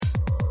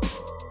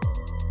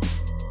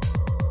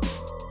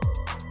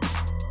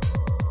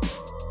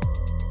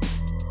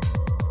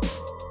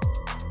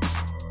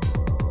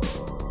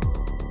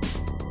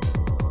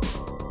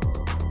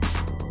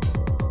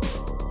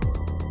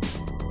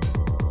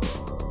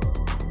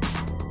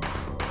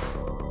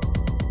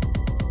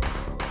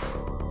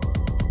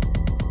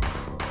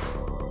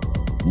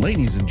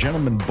Ladies and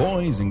gentlemen,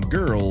 boys and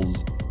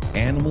girls,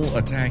 Animal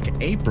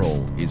Attack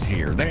April is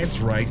here. That's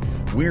right,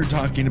 we're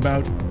talking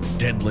about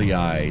Deadly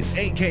Eyes,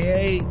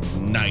 aka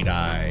Night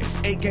Eyes,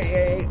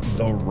 aka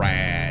the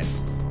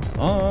Rats,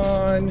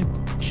 on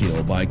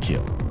Kill by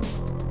Kill.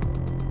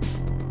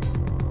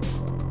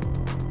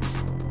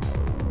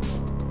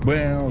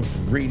 Well,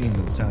 greetings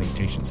and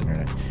salutations,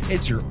 Internet.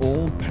 It's your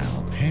old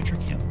pal,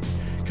 Patrick Hill,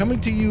 coming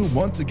to you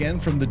once again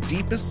from the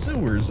deepest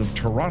sewers of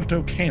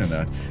Toronto,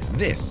 Canada.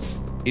 This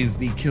is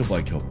the Kill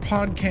by Kill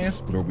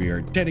podcast, where we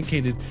are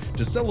dedicated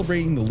to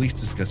celebrating the least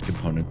discussed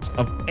components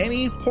of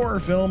any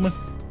horror film,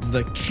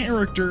 the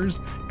characters,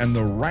 and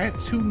the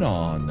rats who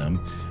gnaw on them.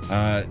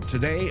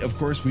 Today, of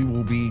course, we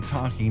will be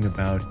talking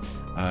about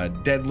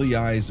Deadly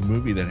Eyes, a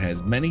movie that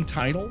has many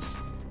titles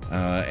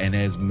and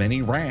has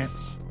many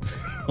rats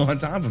on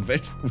top of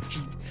it, which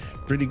is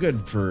pretty good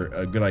for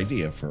a good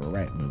idea for a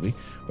rat movie.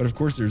 But of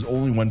course, there's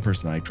only one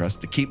person I trust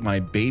to keep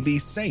my baby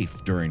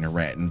safe during a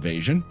rat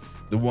invasion.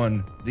 The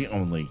one, the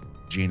only,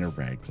 Gina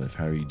Radcliffe.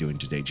 How are you doing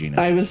today, Gina?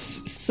 I was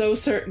so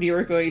certain you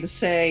were going to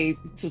say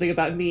something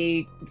about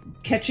me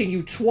catching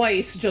you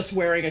twice just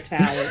wearing a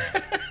towel.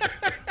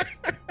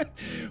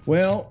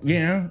 Well,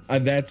 yeah,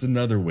 that's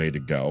another way to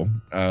go.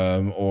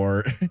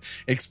 Or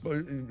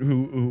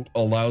who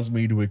allows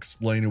me to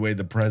explain away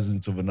the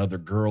presence of another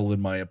girl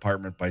in my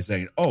apartment by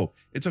saying, "Oh,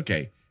 it's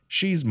okay.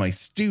 She's my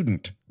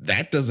student."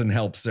 That doesn't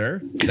help,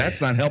 sir.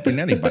 That's not helping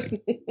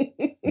anybody.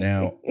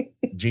 Now,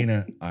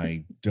 Gina,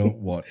 I don't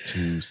want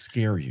to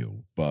scare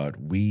you, but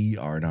we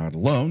are not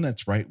alone.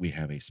 That's right. We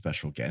have a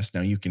special guest.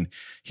 Now, you can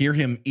hear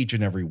him each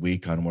and every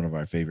week on one of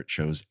our favorite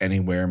shows,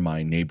 Anywhere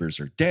My Neighbors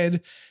Are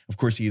Dead. Of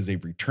course, he is a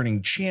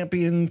returning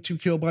champion to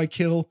Kill by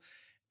Kill.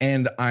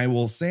 And I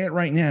will say it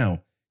right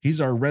now. He's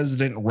our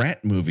resident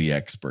rat movie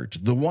expert,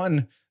 the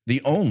one,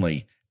 the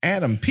only,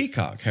 Adam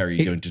Peacock. How are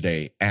you doing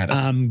today, Adam?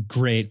 I'm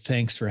great.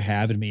 Thanks for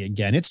having me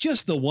again. It's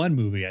just the one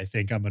movie I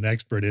think I'm an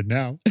expert in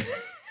now.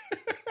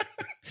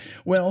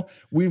 Well,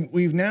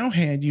 we've now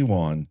had you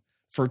on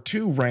for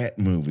 2 rat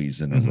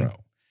movies in a row.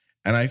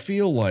 And I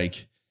feel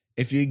like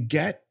if you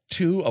get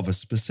 2 of a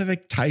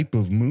specific type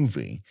of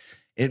movie,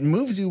 it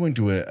moves you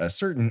into a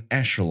certain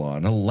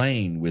echelon, a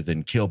lane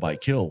within Kill by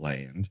Kill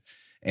land.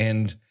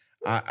 And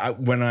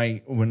when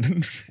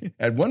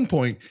at one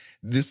point,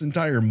 this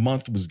entire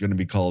month was going to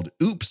be called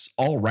Oops,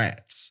 All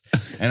Rats.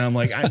 And I'm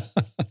like,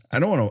 I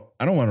don't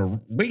want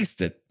to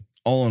waste it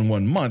all in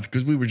one month,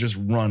 because we would just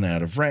run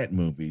out of rat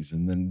movies,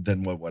 and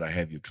then what would I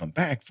have you come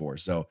back for?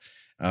 So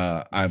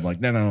I'm like,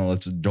 no,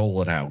 let's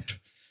dole it out.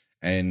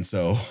 And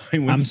so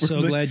I'm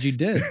so glad you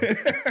did.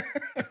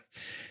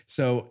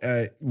 So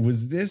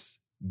was this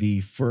the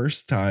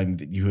first time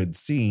that you had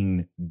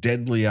seen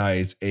Deadly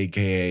Eyes,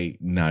 aka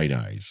Night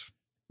Eyes?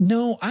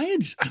 No,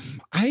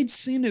 I'd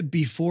seen it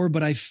before,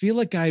 but I feel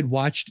like I'd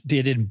watched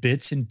it in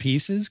bits and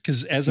pieces,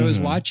 because as I was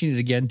watching it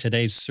again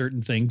today,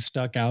 certain things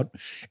stuck out.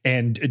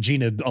 And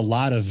Gina, a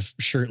lot of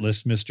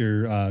shirtless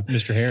Mr.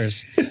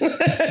 Harris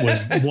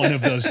was one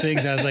of those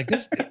things. I was like,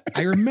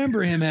 I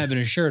remember him having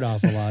his shirt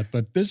off a lot,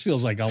 but this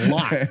feels like a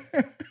lot.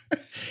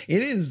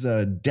 It is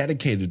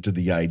dedicated to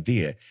the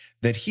idea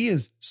that he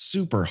is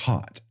super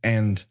hot.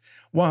 And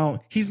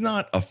while he's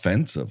not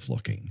offensive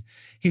looking,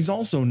 he's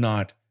also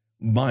not,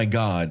 my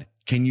God,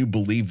 can you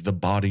believe the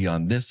body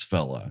on this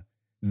fella?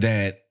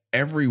 That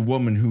every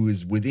woman who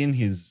is within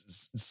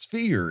his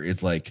sphere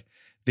is like,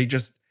 they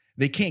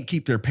can't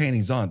keep their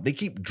panties on. They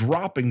keep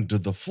dropping to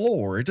the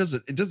floor. It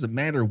doesn't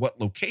matter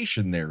what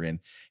location they're in.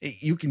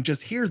 You can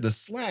just hear the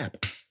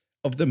slap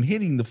of them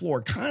hitting the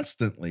floor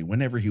constantly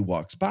whenever he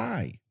walks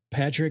by.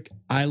 Patrick,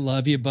 I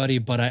love you, buddy,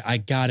 but I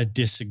gotta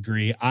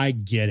disagree. I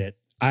get it.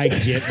 I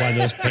get why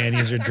those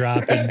panties are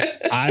dropping.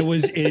 I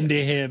was into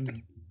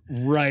him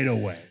right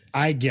away.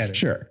 I get it.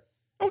 Sure.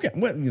 Okay.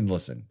 Well,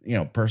 listen,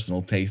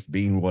 personal taste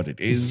being what it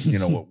is,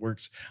 what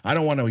works. I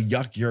don't want to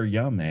yuck your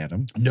yum,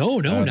 Adam. No,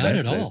 not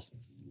at all.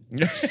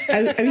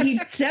 I mean, he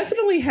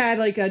definitely had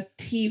like a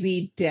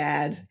TV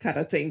dad kind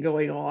of thing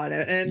going on.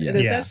 And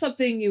if that's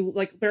something you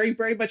like, very,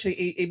 very much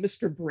a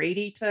Mr.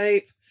 Brady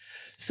type.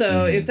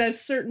 So if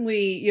that's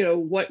certainly,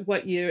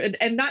 what you,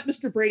 and not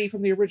Mr. Brady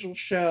from the original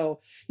show,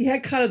 he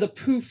had kind of the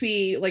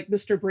poofy, like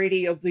Mr.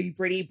 Brady of the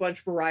Brady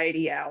Bunch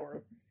Variety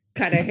Hour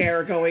kind of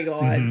hair going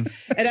on.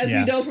 And as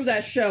we know from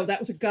that show,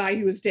 that was a guy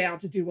who was down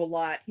to do a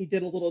lot. He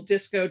did a little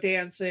disco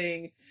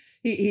dancing.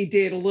 He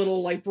did a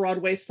little like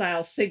Broadway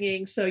style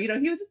singing. So, he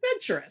was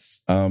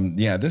adventurous.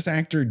 This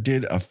actor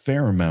did a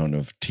fair amount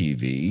of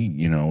TV.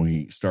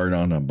 He started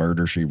on a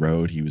Murder, She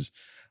Wrote. He was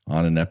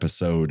on an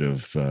episode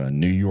of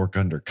New York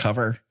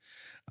Undercover.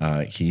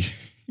 He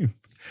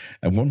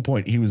at one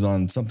point he was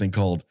on something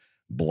called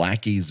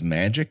Blackie's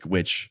Magic,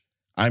 which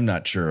I'm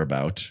not sure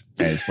about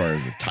as far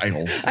as the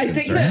title. I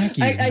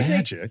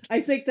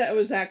think that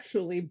was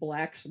actually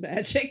Black's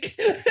Magic.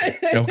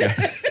 Okay.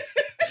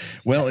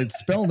 Well, it's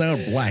spelled out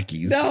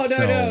Blackies. No.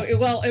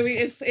 Well, I mean,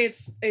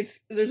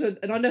 it's there's an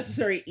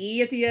unnecessary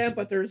E at the end,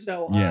 but there's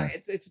no I.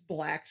 It's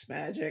Black's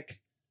Magic.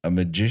 A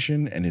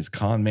magician and his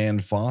con man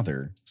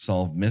father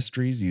solve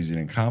mysteries using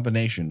a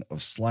combination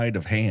of sleight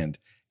of hand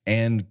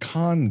and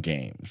con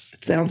games.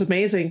 Sounds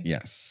amazing.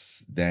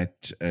 Yes,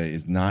 that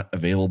is not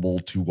available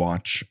to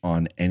watch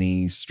on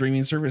any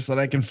streaming service that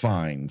I can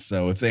find.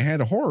 So if they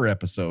had a horror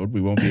episode, we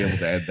won't be able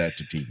to add that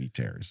to TV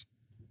Terrors.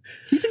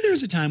 Do you think there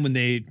was a time when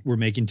they were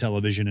making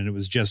television and it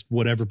was just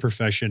whatever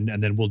profession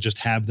and then we'll just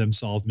have them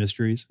solve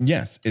mysteries?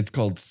 Yes, it's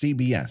called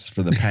CBS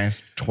for the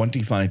past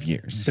 25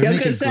 years. I was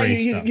going to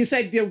say, you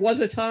said there was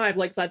a time,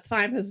 like that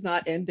time has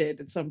not ended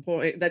at some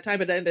point. That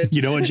time had ended.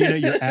 You know what, Gina?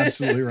 You're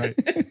absolutely right.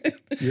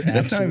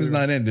 That time has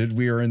not ended.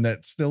 We are in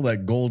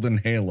that golden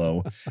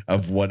halo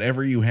of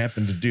whatever you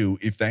happen to do.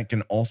 If that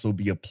can also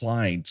be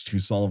applied to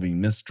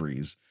solving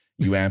mysteries,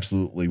 you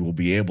absolutely will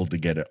be able to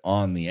get it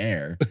on the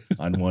air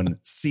on one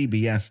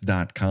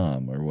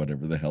CBS.com or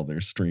whatever the hell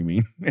their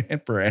streaming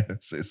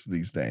apparatus is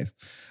these days.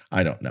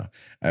 I don't know.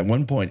 At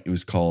one point, it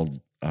was called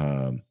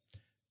some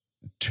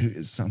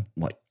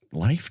like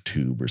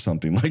LifeTube or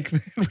something like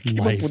that. We came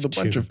up with a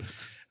bunch of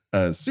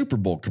Super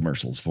Bowl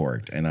commercials for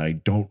it, and I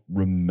don't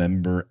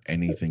remember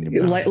anything about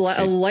it.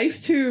 A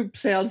LifeTube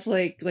sounds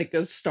like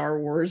a Star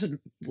Wars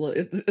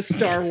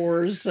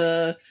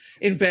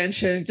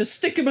invention. Just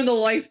stick him in the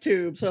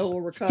LifeTube so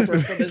he'll recover from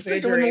his injuries.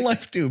 Stick him in the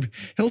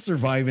LifeTube. He'll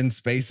survive in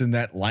space in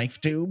that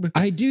LifeTube.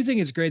 I do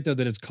think it's great though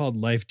that it's called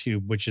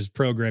LifeTube, which is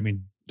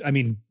programming. I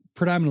mean,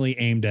 predominantly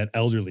aimed at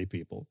elderly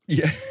people.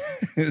 Yeah,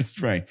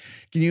 that's right.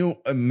 Can you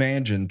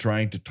imagine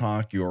trying to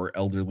talk your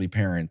elderly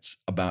parents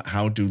about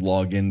how to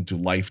log into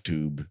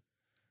LifeTube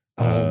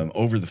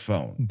over the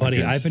phone?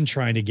 Buddy,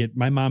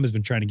 my mom has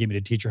been trying to get me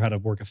to teach her how to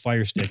work a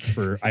Fire Stick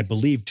for, I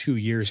believe, 2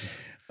 years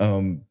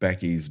now.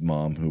 Becky's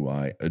mom, who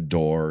I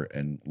adore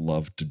and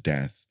love to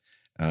death.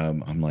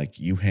 I'm like,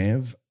 you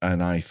have an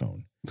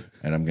iPhone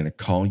and I'm going to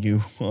call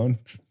you on,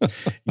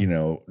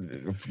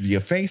 via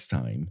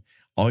FaceTime.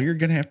 All you're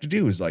going to have to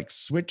do is like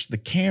switch the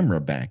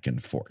camera back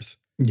and forth.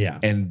 Yeah.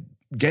 And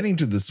getting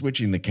to the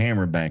switching the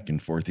camera back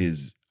and forth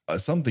is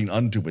something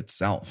unto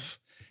itself.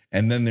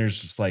 And then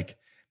there's just like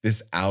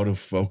this out of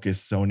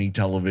focus Sony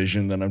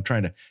television that I'm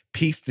trying to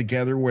piece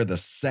together where the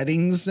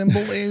settings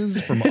symbol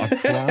is from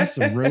across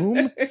a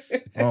room.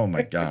 Oh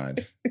my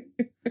God.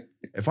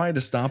 If I had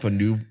to stop a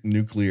new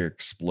nuclear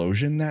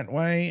explosion that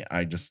way,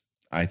 I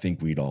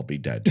think we'd all be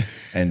dead.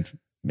 And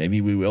maybe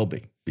we will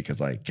be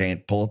because I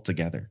can't pull it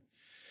together.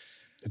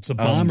 It's a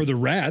bomb or the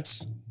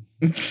rats.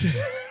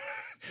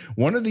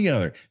 One or the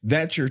other.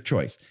 That's your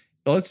choice.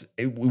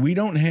 We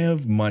don't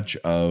have much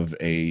of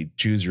a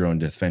choose your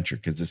own adventure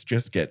because it's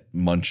just get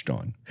munched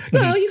on.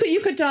 No,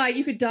 you could die.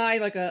 You could die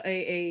like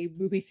a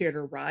movie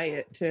theater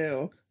riot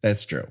too.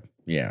 That's true.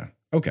 Yeah.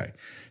 Okay.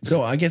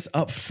 So I guess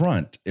up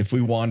front, if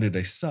we wanted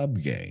a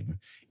sub game,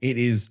 it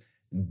is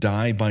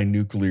die by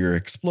nuclear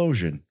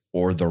explosion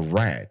or the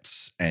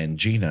rats. And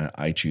Gina,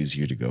 I choose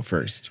you to go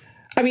first.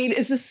 I mean,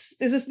 is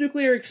this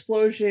nuclear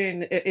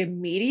explosion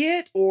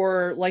immediate,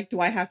 or like, do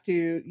I have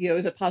to,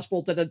 is it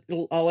possible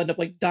that I'll end up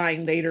like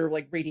dying later,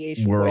 like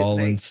radiation We're poisoning? all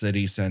in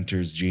city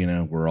centers,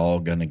 Gina. We're all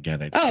going to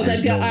get it. Oh,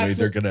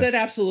 then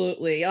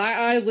absolutely.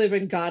 I live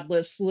in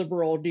godless,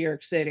 liberal New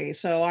York City,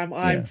 so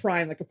I'm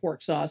frying like a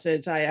pork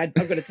sausage. I'm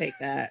going to take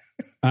that.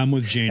 I'm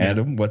with Gina.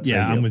 Adam,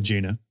 I'm with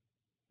Gina.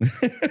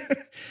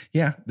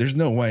 Yeah, there's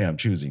no way I'm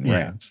choosing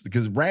rats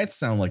because rats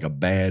sound like a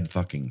bad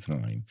fucking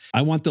time.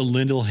 I want the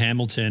Lyndall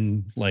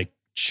Hamilton like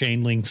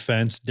chain link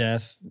fence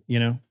death,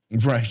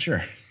 Right,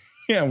 sure.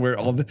 Yeah, where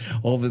all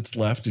that's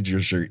left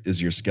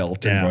is your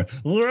skeleton. Going,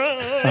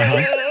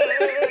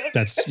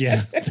 That's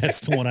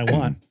the one I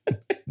want.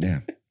 Yeah,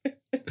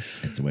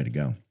 that's the way to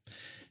go.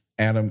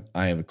 Adam,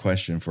 I have a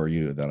question for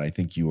you that I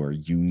think you are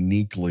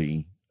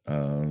uniquely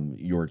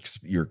you're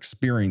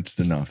experienced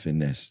enough in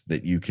this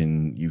that you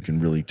can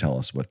really tell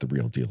us what the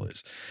real deal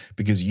is,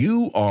 because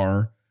you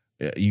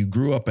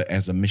grew up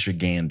as a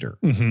Michigander,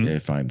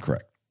 if I'm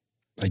correct.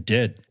 I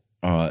did.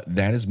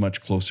 That is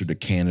much closer to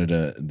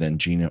Canada than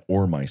Gina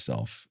or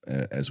myself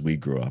as we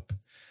grew up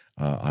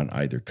on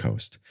either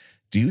coast.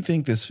 Do you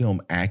think this film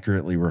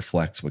accurately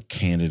reflects what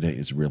Canada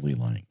is really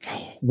like?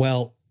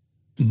 Well,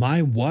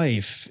 my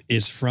wife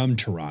is from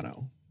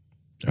Toronto.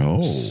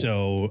 Oh,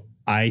 so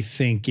I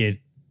think it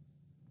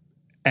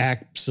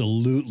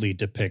absolutely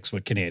depicts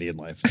what Canadian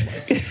life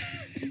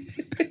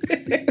is like.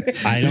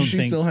 I don't Does she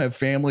think still have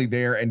family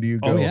there, and do you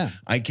go,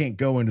 I can't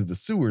go into the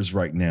sewers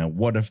right now.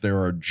 What if there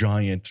are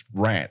giant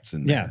rats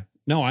in there? Yeah.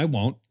 No, I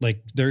won't.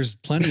 Like, there's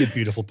plenty of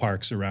beautiful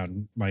parks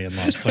around my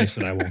in-laws' place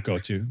that I won't go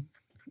to.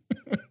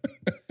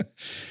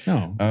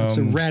 No, it's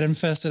a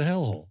rat-infested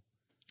hellhole.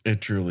 It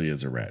truly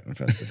is a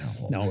rat-infested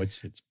hellhole. No, it's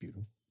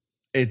beautiful.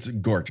 It's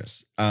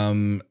gorgeous.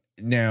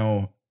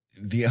 Now,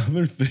 the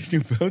other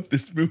thing about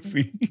this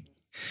movie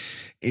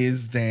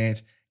is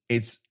that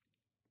it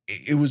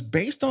was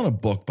based on a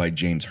book by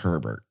James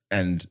Herbert,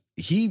 and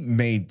he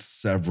made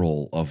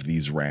several of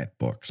these rat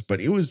books, but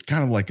it was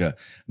kind of like a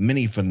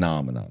mini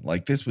phenomenon.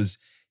 Like, this was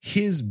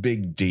his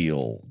big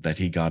deal that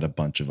he got a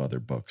bunch of other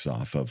books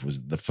off of,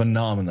 was the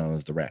phenomenon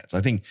of the rats.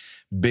 I think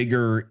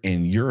bigger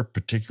in Europe,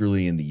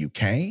 particularly in the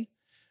UK,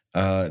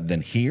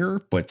 than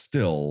here, but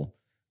still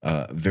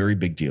very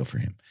big deal for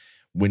him.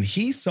 When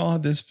he saw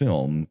this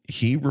film,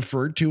 he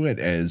referred to it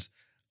as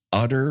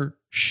utter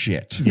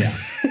shit. Yeah.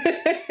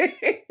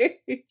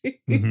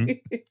 Mm-hmm.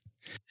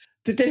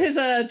 Did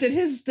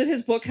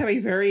his book have a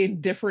very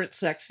indifferent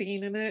sex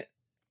scene in it?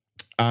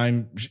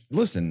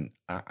 Listen,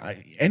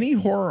 any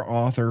horror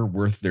author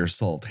worth their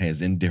salt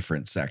has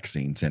indifferent sex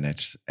scenes in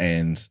it,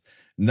 and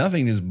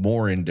nothing is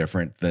more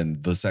indifferent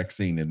than the sex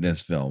scene in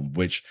this film,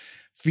 which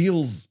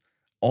feels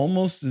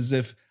almost as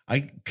if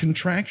I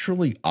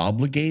contractually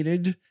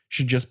obligated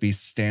should just be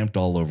stamped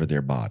all over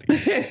their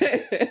bodies.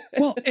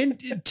 Well, and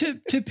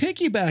to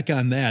piggyback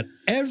on that,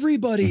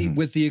 everybody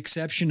with the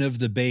exception of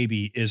the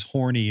baby is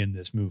horny in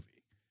this movie.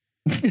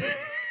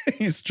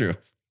 It's true.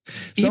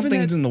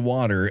 Something's in the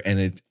water,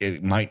 and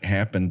it might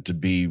happen to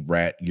be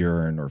rat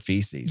urine or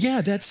feces.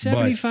 Yeah, that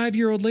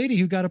 75-year-old lady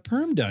who got a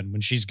perm done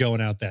when she's going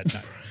out that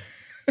night.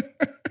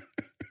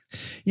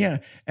 Yeah.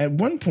 At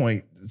one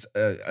point,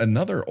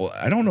 another,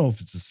 I don't know if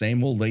it's the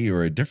same old lady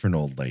or a different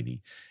old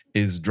lady,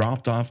 is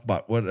dropped off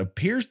by what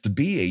appears to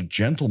be a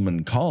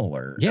gentleman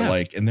caller.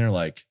 Yeah. And they're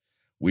like,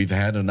 we've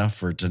had enough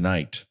for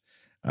tonight.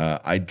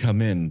 I'd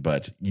come in,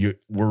 but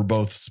we're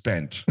both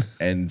spent.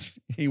 And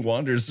he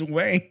wanders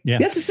away. Yeah.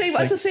 That's the same.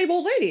 That's the same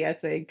old lady, I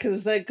think.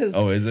 Because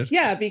oh, is it?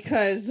 Yeah,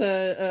 because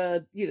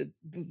the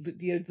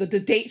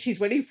date she's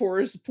waiting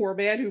for is the poor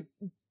man who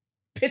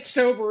pitched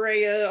over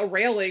a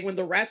railing when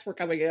the rats were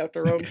coming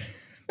after him.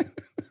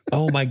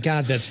 Oh my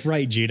God, that's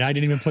right, Gene. I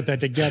didn't even put that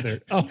together.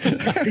 Oh my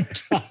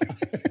God.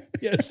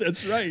 Yes,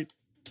 that's right.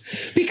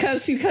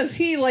 Because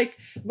he like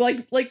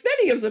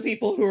many of the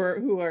people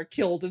who are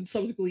killed and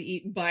subsequently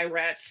eaten by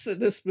rats in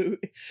this movie,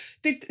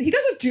 he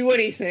doesn't do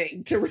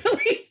anything to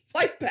really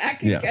fight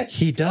back against.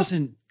 He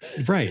doesn't.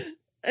 Right.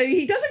 I mean,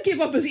 he doesn't give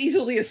up as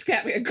easily as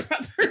Scatman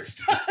Crothers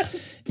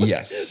does.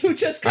 Yes. Who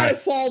just kind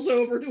of falls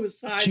over to his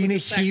side. Gina,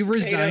 he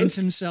resigns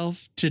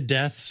himself to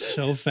death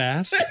so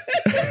fast.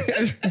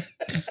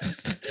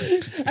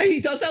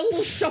 He does that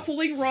little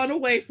shuffling run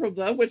away from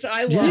them, which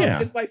I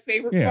love. Is my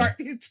favorite part of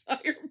the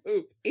entire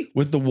movie.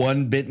 With the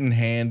one bitten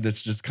hand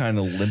that's just kind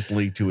of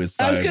limply to his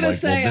side. I was going to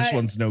say, this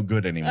one's no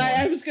good anymore.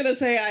 I was going to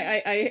say,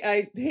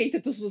 I hate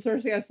that this was the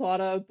first thing I thought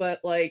of, but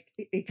like,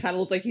 it kind of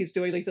looked like he's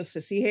doing like the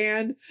sissy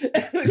hand.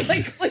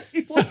 like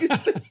people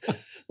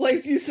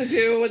used to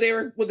do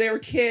when they were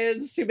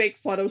kids to make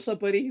fun of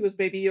somebody who was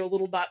maybe a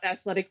little not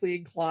athletically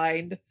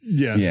inclined.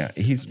 Yeah.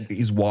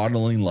 He's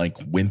waddling like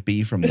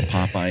Wimpy from the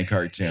Popeye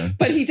cartoon.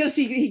 But he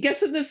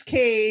gets in this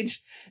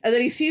cage and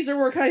then he sees her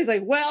work out. He's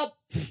like, well,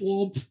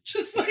 flump,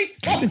 just like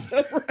falls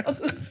over on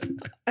the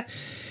side.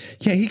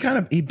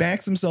 Yeah, he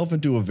backs himself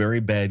into a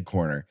very bad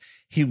corner.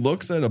 He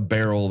looks at a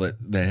barrel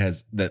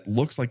that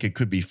looks like it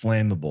could be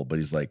flammable, but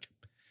he's like,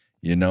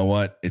 you know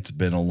what? It's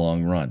been a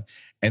long run.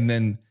 And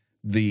then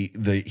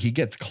he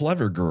gets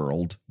clever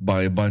girled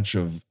by a bunch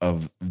of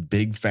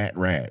big fat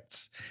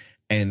rats.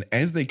 And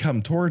as they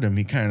come toward him,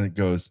 he kind of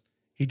goes,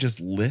 he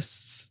just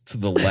lists to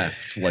the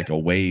left like a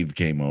wave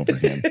came over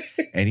him.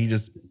 And he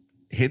just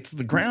hits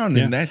the ground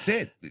and that's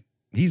it.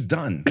 He's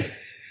done.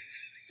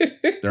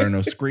 There are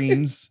no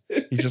screams.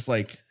 He's just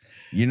like,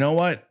 you know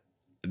what?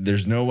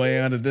 There's no way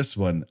out of this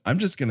one. I'm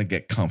just going to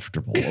get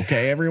comfortable.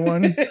 Okay,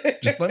 everyone?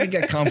 Just let me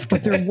get comfortable.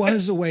 But there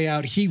was a way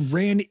out. He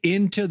ran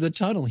into the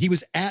tunnel. He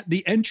was at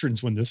the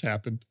entrance when this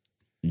happened.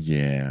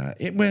 Yeah.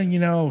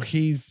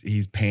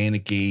 He's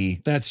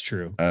panicky. That's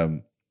true.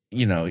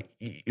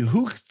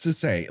 Who's to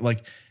say?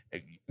 Like,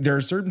 there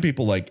are certain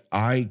people like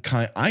I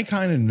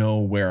kind of know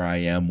where I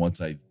am once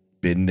I've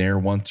been there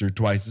once or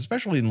twice,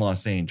 especially in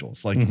Los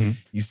Angeles. Like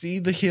you see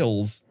the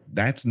hills,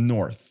 that's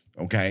north.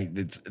 Okay.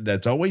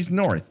 That's always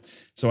north.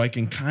 So I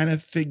can kind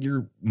of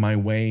figure my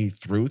way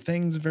through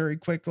things very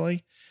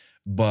quickly,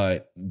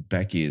 but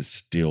Becky is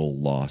still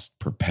lost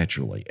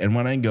perpetually. And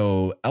when I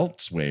go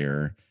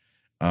elsewhere,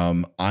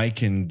 I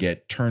can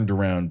get turned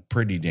around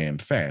pretty damn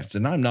fast,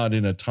 and I'm not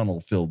in a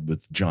tunnel filled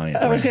with giant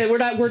rats. Okay,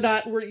 we're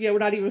not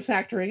even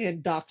factoring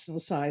in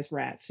dachshund-sized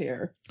rats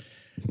here.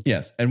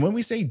 Yes, and when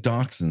we say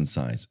dachshund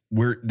size,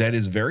 that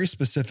is very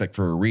specific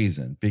for a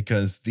reason,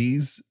 because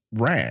these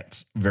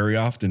rats, very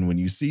often when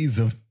you see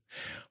them,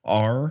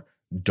 are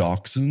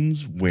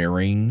dachshunds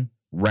wearing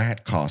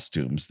rat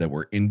costumes that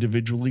were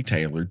individually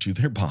tailored to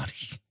their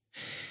body,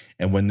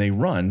 and when they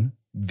run,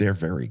 they're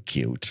very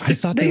cute. I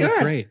thought they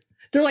looked great.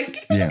 They're like,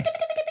 yeah.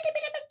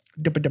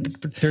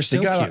 They're so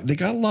cute. They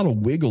got a lot of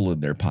wiggle in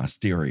their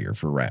posterior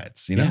for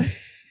rats, you know?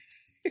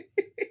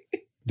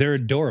 They're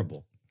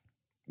adorable.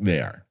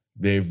 They are.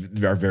 They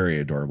are very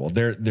adorable.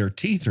 Their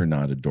teeth are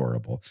not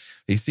adorable.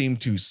 They seem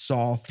to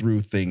saw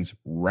through things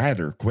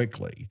rather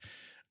quickly.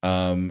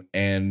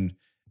 And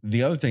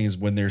the other thing is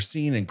when they're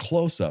seen in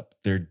close up,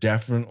 they're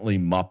definitely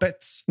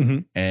Muppets.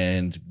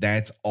 And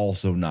that's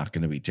also not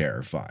going to be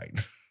terrifying.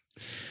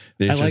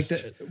 I like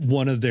that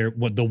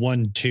the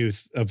one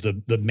tooth of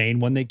the main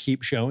one they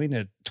keep showing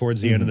it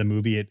towards the end of the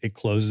movie. It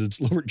closes its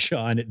lower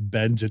jaw and it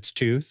bends its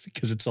tooth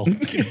because it's all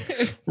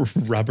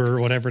rubber or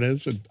whatever it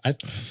is. And I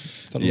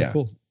thought it was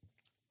cool.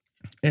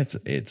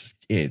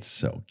 It's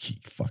so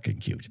fucking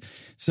cute.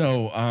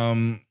 So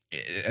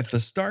at the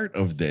start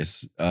of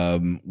this,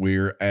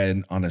 we're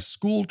on a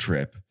school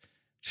trip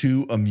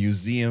to a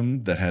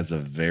museum that has a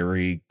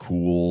very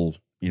cool,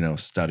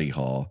 study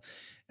hall,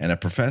 and a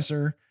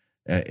professor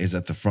is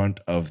at the front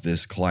of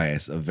this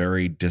class, a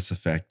very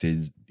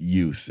disaffected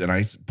youth. And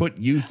I put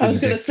youth. I was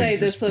going to say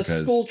this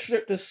school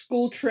trip, the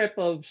school trip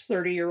of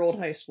 30-year-old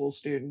high school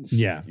students.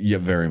 Yeah,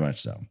 very much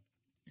so.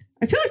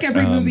 I feel like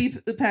every movie,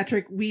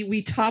 Patrick,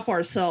 we top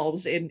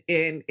ourselves in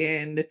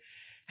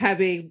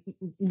having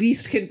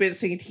least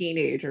convincing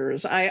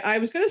teenagers. I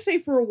was going to say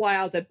for a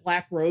while that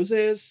Black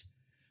Roses,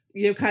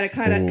 kind of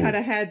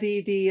had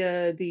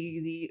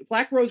the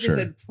Black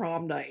Roses and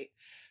Prom Night.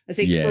 I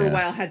think for a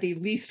while had the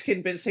least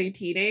convincing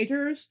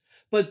teenagers,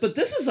 but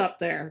this is up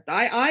there.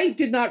 I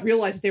did not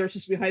realize that they were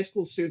supposed to be high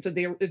school students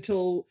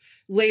until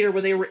later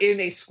when they were in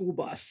a school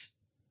bus.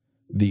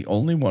 The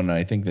only one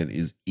I think that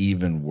is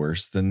even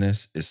worse than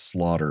this is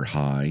Slaughter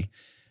High,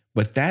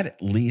 but that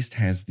at least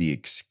has the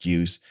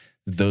excuse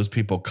that those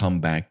people come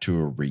back to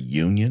a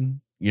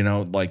reunion.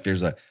 Like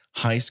there's a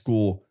high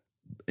school,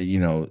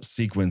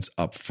 sequence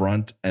up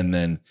front, and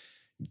then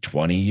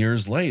 20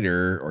 years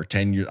later or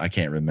 10 years, I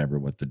can't remember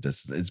what the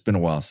distance. It's been a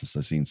while since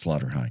I've seen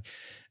Slaughter High.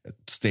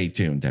 Stay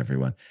tuned,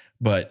 everyone.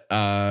 But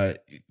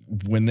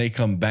when they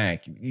come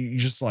back, you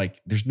just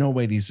like, there's no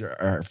way these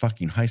are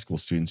fucking high school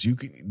students.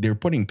 They're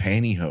putting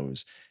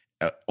pantyhose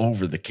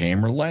over the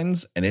camera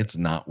lens, and it's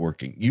not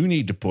working. You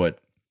need to put,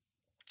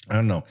 I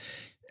don't know,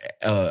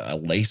 a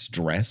lace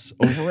dress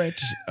over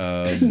it.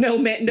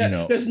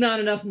 There's not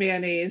enough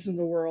mayonnaise in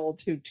the world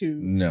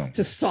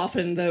to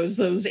soften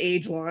those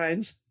age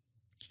lines.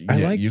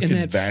 You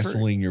can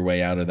Vaseline your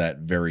way out of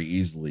that very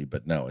easily,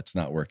 but no, it's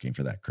not working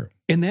for that crew.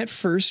 In that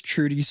first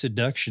Trudy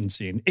seduction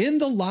scene in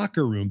the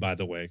locker room, by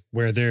the way,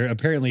 where there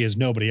apparently is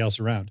nobody else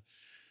around.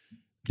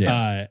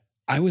 Yeah.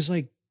 I was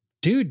like,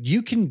 dude,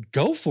 you can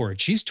go for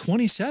it. She's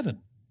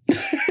 27.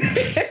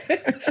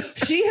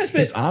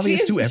 It's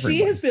obvious to everyone.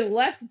 She has been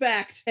left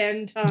back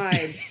 10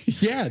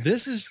 times. Yeah,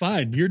 this is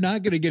fine. You're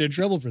not going to get in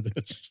trouble for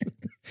this.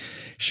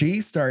 She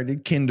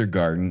started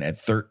kindergarten at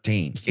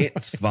 13.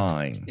 It's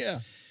fine. Yeah.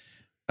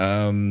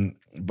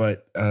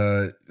 But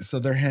so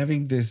they're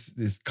having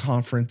this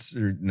conference,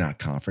 or not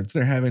conference,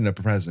 they're having a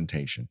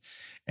presentation,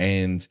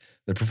 and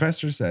the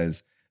professor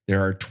says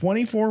there are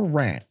 24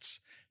 rats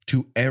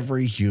to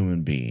every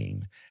human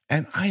being.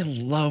 And I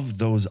love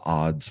those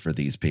odds for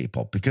these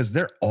people because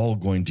they're all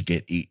going to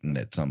get eaten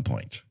at some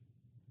point.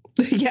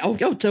 Yeah,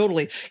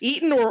 totally.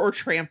 Eaten or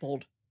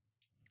trampled.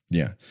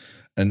 Yeah.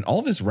 And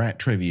all this rat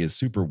trivia is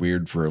super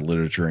weird for a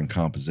literature and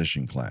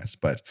composition class,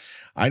 but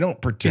I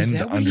don't pretend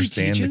to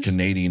understand the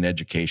Canadian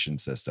education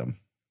system.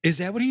 Is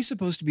that what he's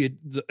supposed to be?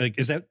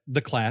 Is that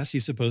the class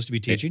he's supposed to be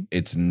teaching?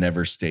 It's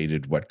never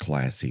stated what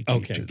class he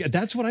teaches. Okay,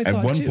 that's what I thought.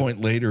 At one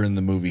point later in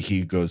the movie,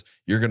 he goes,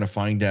 "You're going to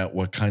find out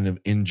what kind of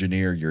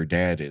engineer your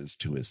dad is,"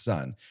 to his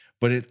son.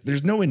 But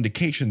there's no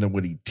indication that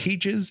what he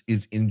teaches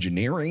is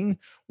engineering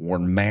or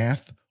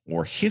math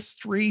or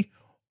history.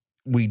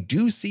 We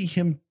do see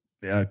him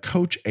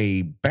coach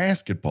a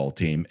basketball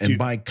team, and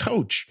by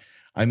coach,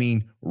 I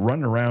mean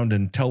run around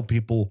and tell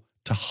people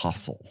to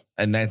hustle,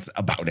 and that's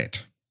about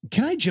it.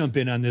 Can I jump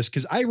in on this?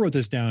 Because I wrote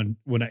this down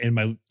in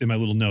my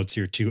little notes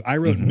here too. I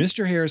wrote,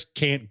 Mr. Harris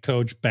can't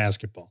coach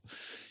basketball.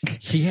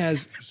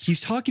 He's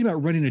talking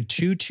about running a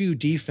 2-2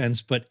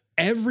 defense, but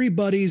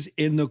everybody's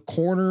in the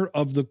corner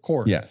of the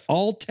court. Yes.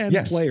 All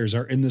 10 players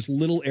are in this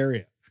little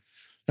area.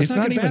 It's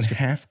not even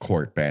half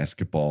court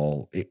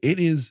basketball. It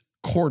is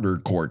quarter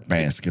court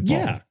basketball.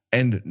 Yeah.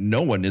 And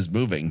no one is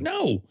moving.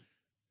 No.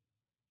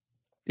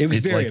 It was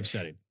very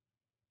upsetting.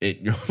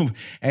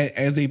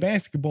 As a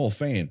basketball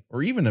fan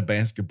or even a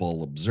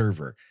basketball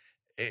observer,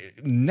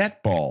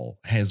 netball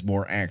has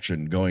more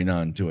action going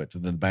on to it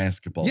than the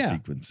basketball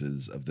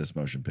sequences of this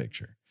motion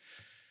picture.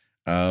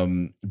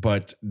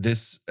 But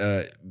this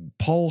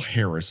Paul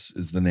Harris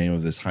is the name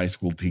of this high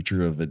school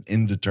teacher of an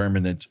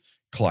indeterminate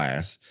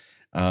class.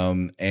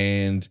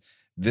 And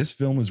this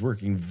film is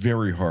working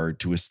very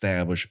hard to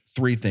establish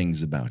 3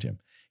 things about him.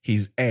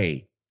 He's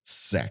A,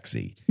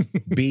 sexy,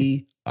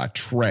 B,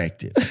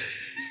 attractive,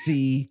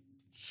 C,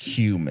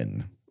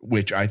 human,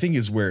 which I think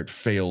is where it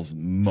fails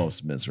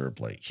most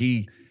miserably.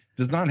 He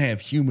does not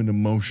have human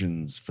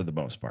emotions for the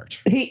most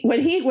part. When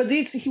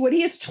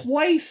he is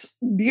twice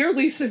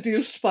nearly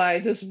seduced by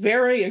this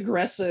very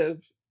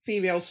aggressive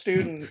female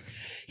student,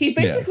 he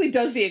basically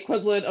does the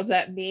equivalent of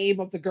that meme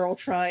of the girl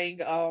trying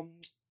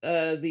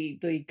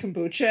the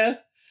kombucha,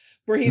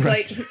 where he's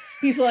like,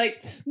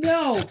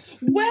 no,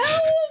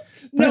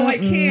 I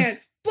can't,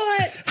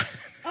 but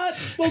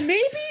well,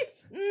 maybe,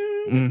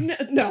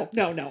 no,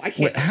 I can't.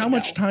 Wait, how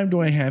much time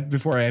do I have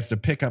before I have to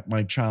pick up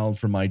my child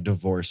from my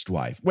divorced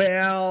wife?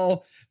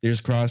 Well,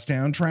 there's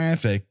crosstown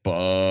traffic,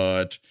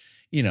 but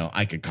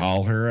I could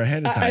call her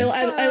ahead of time.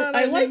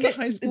 I like it.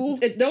 High school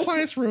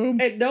classroom.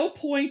 At no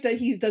point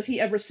does he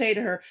ever say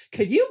to her,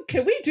 "Can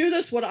we do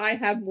this when I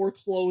have more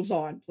clothes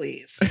on,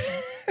 please?"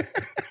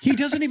 He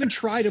doesn't even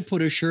try to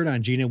put a shirt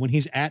on, Gina, when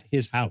he's at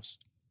his house.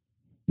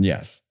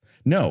 Yes.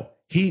 No,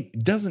 he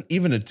doesn't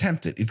even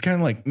attempt it. It's kind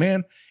of like,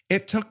 man,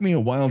 it took me a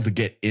while to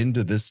get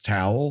into this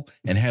towel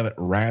and have it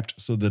wrapped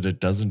so that it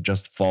doesn't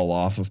just fall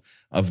off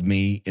of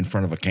me in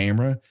front of a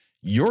camera.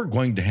 You're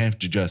going to have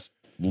to just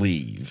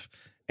leave.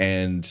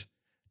 And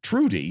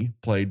Trudy,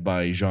 played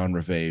by Jean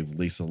Revave,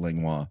 Lisa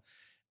Langlois,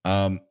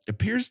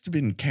 appears to have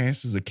been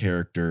cast as a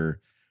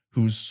character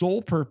whose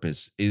sole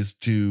purpose is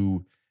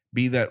to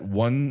be that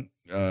one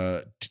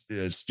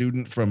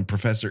student from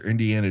Professor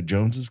Indiana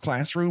Jones's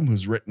classroom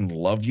who's written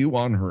 "love you"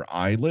 on her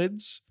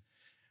eyelids,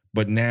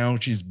 but now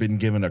she's been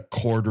given a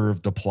quarter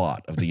of the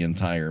plot of the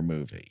entire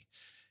movie.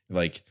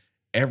 Like,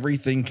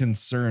 everything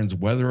concerns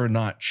whether or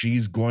not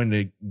she's going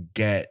to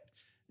get,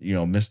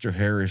 Mr.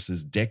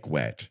 Harris's dick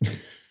wet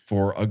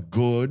for a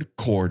good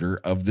quarter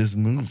of this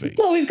movie.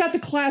 Well, we've got the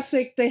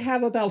classic, they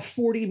have about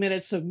 40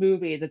 minutes of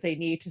movie that they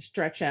need to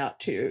stretch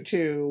out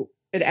to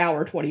an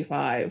hour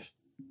 25.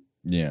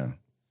 Yeah.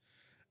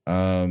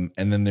 And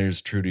then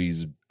there's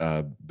Trudy's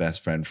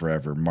best friend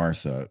forever,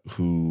 Martha,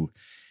 who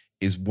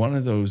is one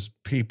of those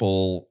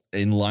people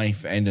in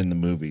life and in the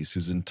movies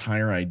whose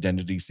entire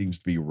identity seems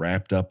to be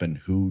wrapped up in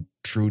who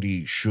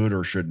Trudy should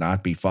or should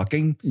not be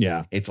fucking.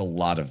 Yeah. It's a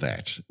lot of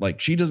that. Like,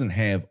 she doesn't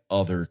have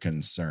other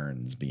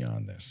concerns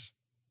beyond this.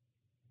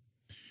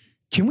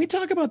 Can we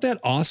talk about that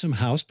awesome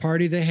house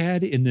party they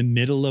had in the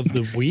middle of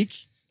the week?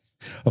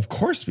 Of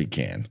course we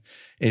can.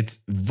 It's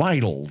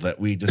vital that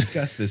we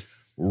discuss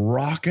this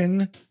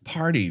rockin'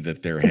 party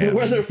that they're having.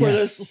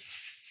 There's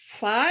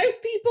 5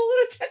 people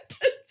in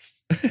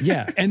attendance.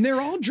 Yeah, and they're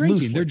all drinking.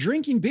 Loosely. They're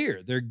drinking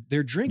beer.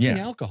 They're drinking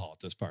alcohol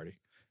at this party.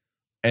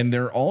 And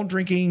they're all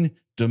drinking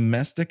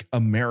domestic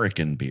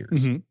American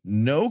beers. Mm-hmm.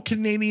 No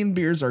Canadian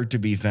beers are to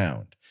be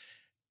found.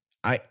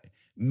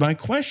 My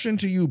question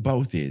to you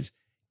both is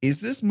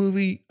this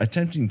movie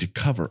attempting to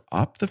cover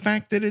up the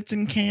fact that it's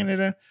in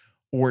Canada,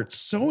 or it's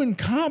so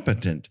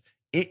incompetent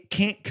it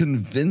can't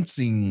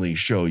convincingly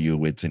show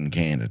you it's in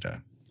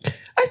Canada?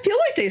 I feel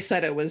like they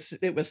said it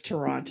was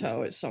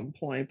Toronto at some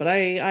point, but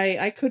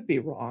I could be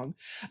wrong.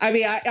 I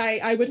mean,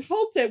 I would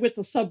hope that with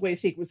the subway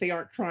sequence, they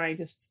aren't trying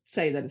to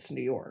say that it's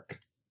New York.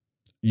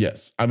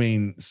 Yes. I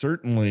mean,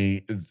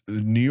 certainly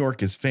New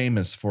York is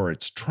famous for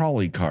its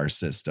trolley car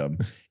system,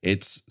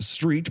 its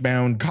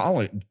street-bound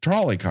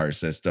trolley car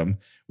system,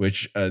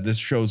 which this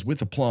shows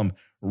with aplomb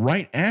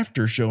right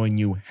after showing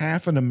you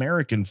half an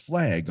American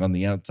flag on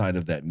the outside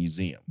of that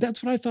museum.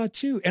 That's what I thought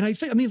too. And I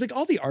mean, like,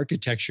 all the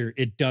architecture,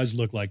 it does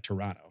look like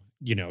Toronto,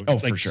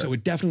 for sure. So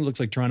it definitely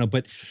looks like Toronto,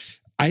 but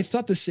I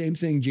thought the same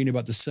thing, Gene,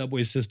 about the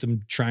subway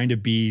system trying to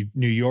be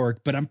New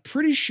York, but I'm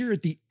pretty sure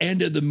at the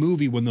end of the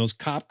movie, when those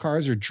cop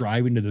cars are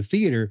driving to the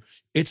theater,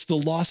 it's the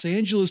Los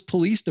Angeles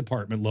Police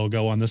Department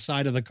logo on the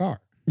side of the car.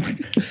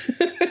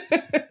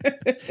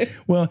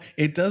 Well,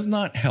 it does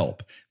not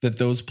help that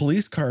those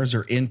police cars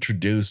are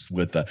introduced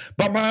with the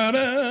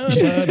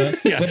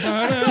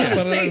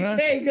same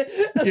thing.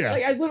 Yeah.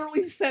 Like, I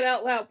literally said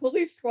out loud,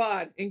 police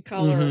squad in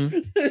color.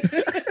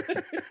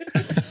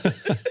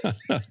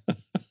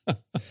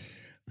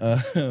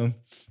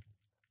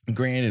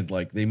 Granted,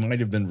 like, they might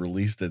have been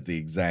released at the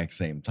exact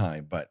same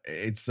time, but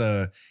it's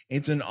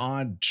an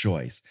odd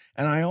choice.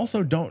 And I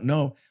also don't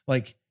know,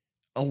 like,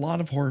 a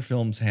lot of horror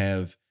films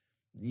have,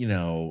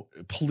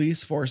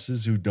 police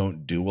forces who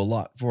don't do a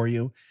lot for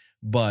you.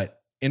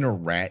 But in a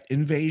rat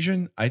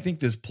invasion, I think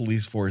this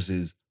police force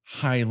is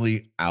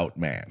highly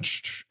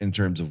outmatched in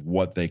terms of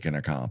what they can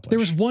accomplish. There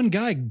was one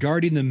guy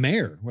guarding the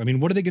mayor. I mean,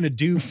 what are they going to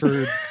do for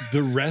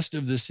the rest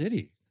of the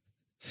city?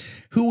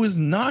 Who was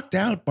knocked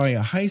out by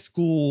a high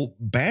school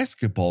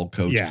basketball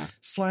coach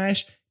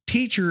 /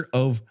 teacher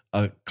of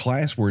a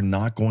class we're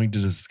not going to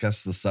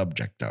discuss the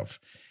subject of.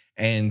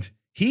 And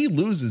he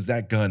loses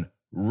that gun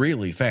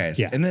really fast.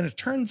 Yeah. And then it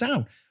turns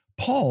out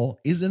Paul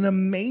is an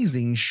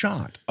amazing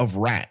shot of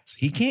rats.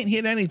 He can't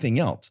hit anything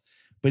else,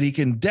 but he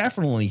can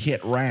definitely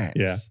hit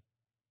rats.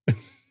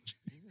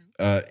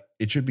 Yeah.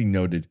 It should be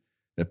noted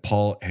that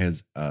Paul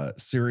has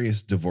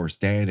serious divorced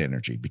dad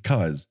energy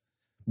because,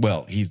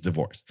 well, he's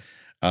divorced.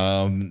 We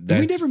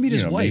never meet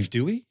his wife,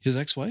 do we? His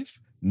ex-wife?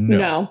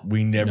 No.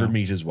 We never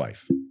meet his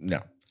wife. No.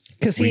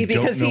 Because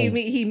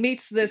he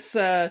meets this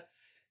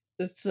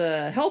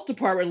health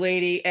department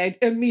lady and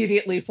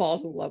immediately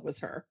falls in love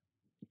with her.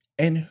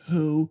 And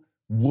who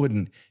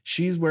wouldn't?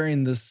 She's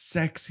wearing the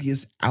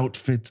sexiest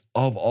outfits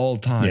of all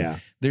time. Yeah.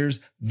 There's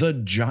the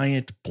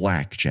giant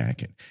black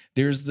jacket.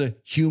 There's the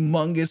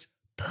humongous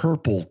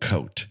purple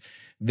coat.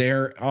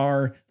 There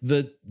are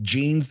the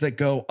jeans that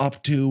go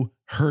up to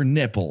her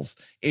nipples.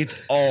 It's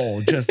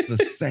all just the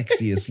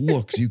sexiest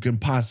looks you can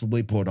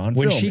possibly put on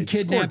when film. When she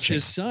kidnaps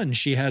his son,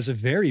 she has a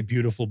very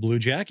beautiful blue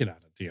jacket on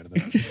at the end of the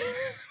movie.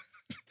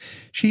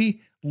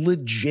 She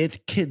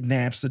legit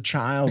kidnaps a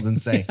child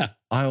and say,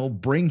 I'll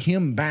bring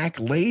him back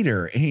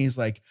later. And he's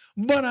like,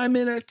 but I'm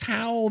in a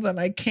towel that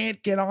I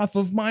can't get off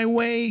of my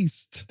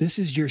waist. This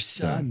is your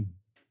son.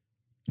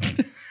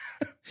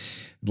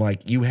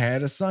 Like, you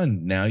had a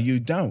son. Now you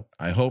don't.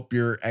 I hope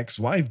your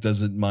ex-wife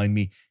doesn't mind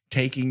me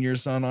taking your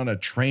son on a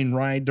train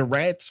ride to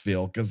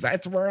Ratsville because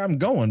that's where I'm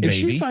going, baby. If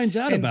she finds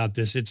out about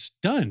this, it's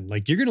done.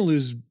 Like, you're going to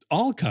lose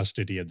all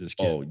custody of this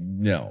kid. Oh,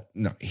 no.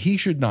 He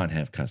should not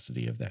have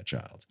custody of that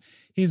child.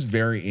 He's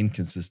very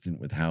inconsistent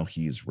with how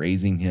he's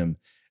raising him.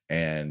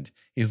 And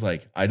he's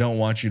like, I don't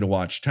want you to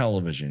watch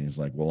television. He's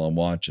like, well, I'm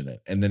watching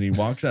it. And then he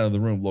walks out of the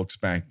room, looks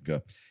back and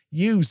goes,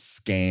 you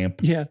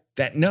scamp. Yeah.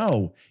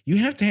 No, you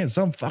have to have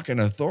some fucking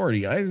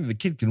authority. Either the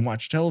kid can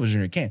watch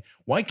television or can't.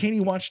 Why can't he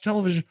watch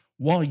television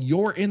while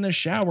you're in the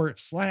shower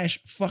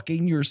 /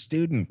 fucking your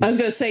student? I was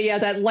going to say, yeah,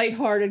 that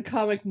lighthearted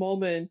comic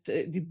moment.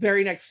 The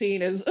very next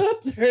scene is,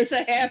 there's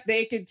a half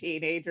naked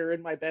teenager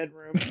in my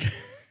bedroom.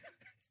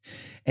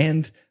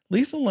 And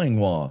Lisa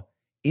Langlois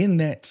in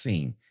that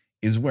scene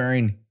is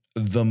wearing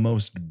the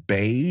most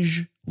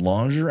beige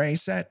lingerie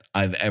set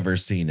I've ever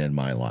seen in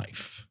my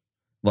life.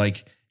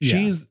 Like,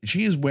 she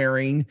is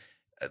wearing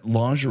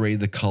lingerie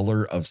the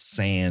color of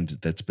sand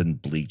that's been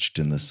bleached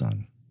in the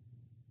sun.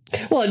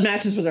 Well, it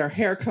matches with her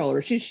hair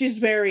color. She's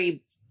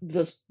very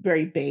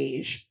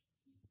beige.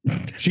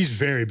 She's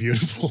very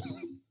beautiful.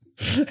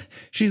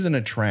 She's an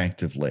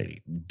attractive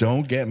lady.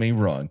 Don't get me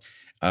wrong.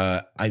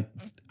 I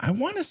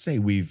want to say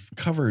we've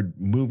covered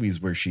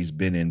movies where she's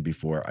been in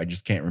before. I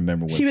just can't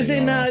remember what she was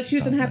in. She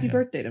was in Happy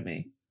Birthday to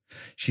Me.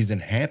 She's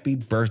in Happy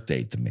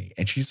Birthday to Me,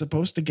 and she's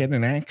supposed to get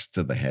an axe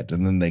to the head,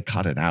 and then they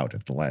cut it out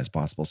at the last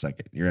possible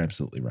second. You're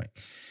absolutely right.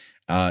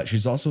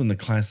 She's also in the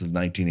Class of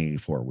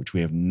 1984, which we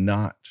have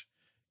not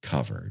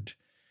covered.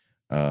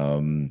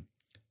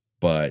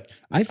 But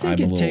I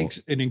think it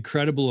takes an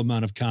incredible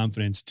amount of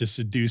confidence to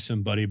seduce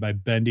somebody by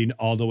bending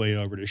all the way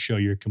over to show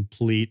your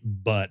complete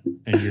butt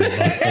and your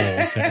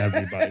butthole to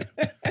everybody.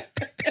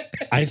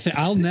 Hats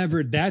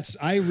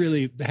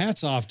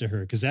off to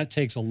her, because that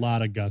takes a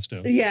lot of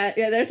gusto. Yeah.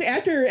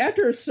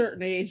 After a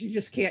certain age, you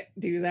just can't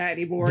do that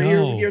anymore.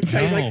 You're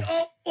trying like,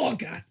 oh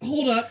God,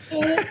 hold up.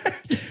 Oh.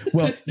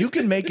 Well, you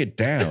can make it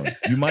down.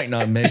 You might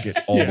not make it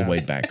all the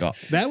way back up.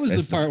 That was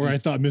the part where I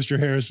thought Mr.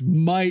 Harris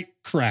might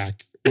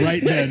crack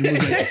right then.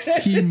 Was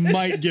like, he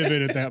might give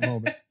in at that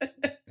moment.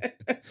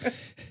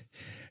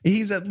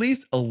 He's at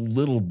least a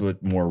little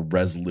bit more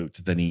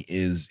resolute than he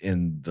is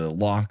in the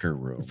locker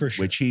room, for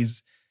sure. Which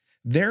he's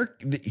there.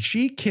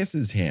 She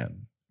kisses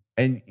him,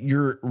 and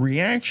your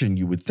reaction,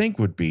 you would think,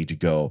 would be to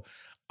go,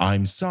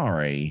 I'm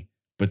sorry,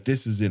 but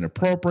this is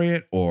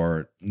inappropriate,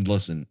 or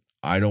listen,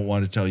 I don't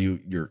want to tell you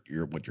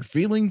what your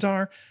feelings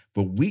are,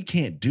 but we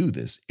can't do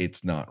this.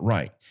 It's not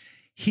right.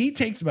 He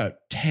takes about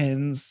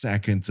 10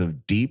 seconds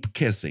of deep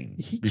kissing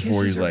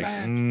before he's like,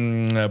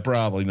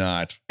 probably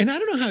not. And I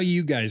don't know how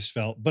you guys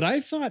felt, but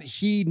I thought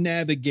he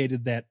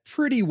navigated that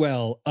pretty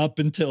well up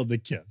until the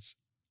kiss.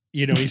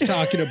 You know, he's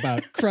talking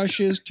about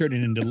crushes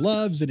turning into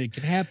loves, and it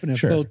can happen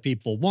if both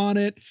people want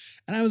it.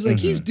 And I was like,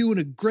 he's doing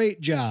a great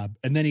job.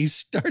 And then he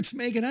starts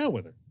making out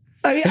with her.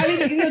 I mean,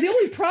 the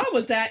only problem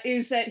with that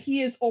is that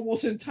he is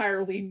almost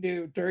entirely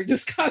nude during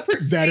this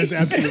conversation. That is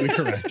absolutely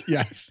correct.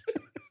 Yes.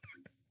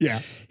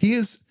 Yeah. He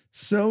is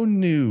so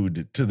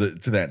nude to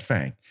that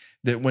fact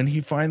that when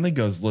he finally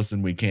goes,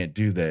 listen, we can't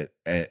do this.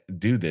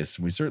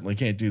 We certainly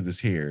can't do this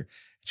here.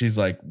 She's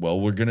like, well,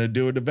 we're going to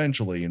do it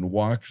eventually, and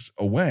walks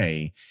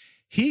away.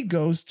 He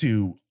goes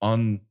to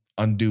undo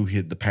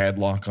the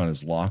padlock on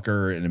his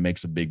locker, and it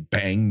makes a big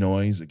bang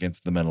noise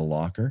against the metal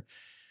locker.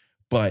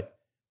 But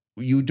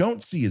you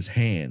don't see his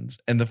hands.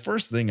 And the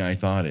first thing I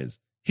thought is,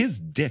 his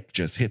dick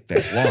just hit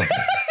that locker.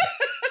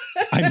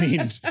 I mean,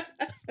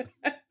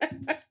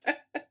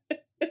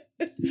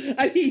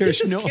 he did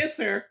just kiss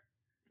her.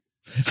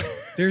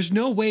 There's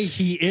no way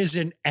he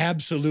isn't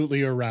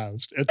absolutely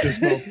aroused at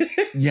this moment.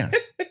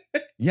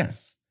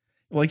 Yes.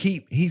 Like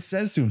he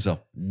says to himself,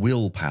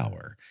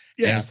 willpower.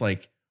 Yeah. And it's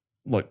like,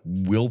 look,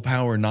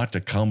 willpower not to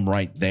come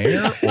right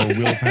there, or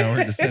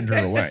willpower to send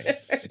her away.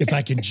 If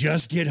I can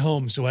just get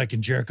home so I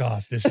can jerk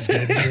off, this is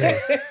going to be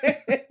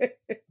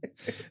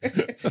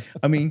great.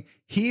 I mean,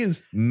 he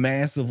is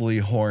massively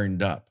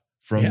horned up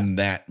from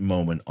that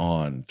moment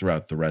on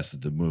throughout the rest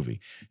of the movie,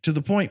 to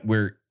the point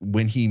where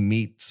when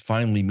he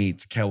finally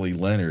meets Kelly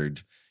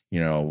Leonard,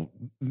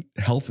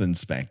 health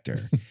inspector,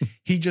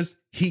 he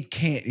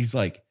can't, he's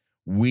like,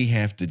 we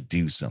have to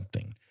do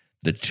something.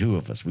 The two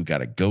of us, we've got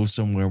to go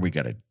somewhere. We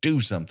got to do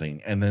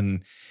something. And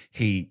then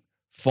he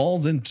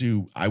falls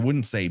into, I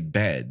wouldn't say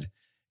bed,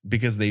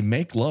 because they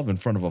make love in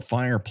front of a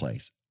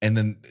fireplace. And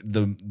then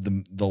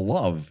the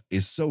love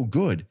is so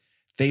good,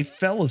 they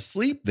fell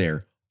asleep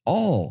there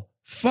all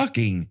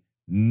fucking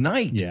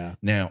night. Yeah.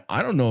 Now,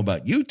 I don't know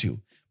about you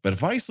two, but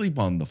if I sleep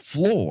on the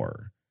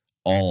floor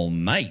all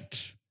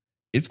night,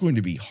 it's going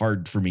to be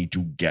hard for me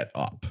to get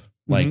up.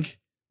 Mm-hmm. Like,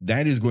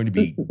 that is going to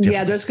be difficult.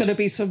 Yeah, there's going to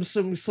be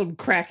some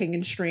cracking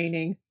and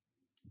straining.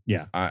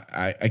 Yeah.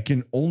 I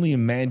can only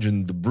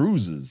imagine the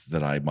bruises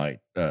that I might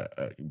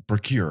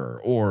procure,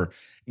 or,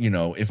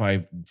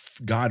 if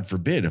God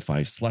forbid, if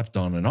I slept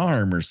on an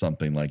arm or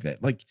something like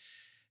that. Like,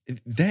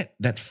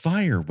 that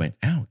fire went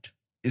out.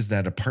 Is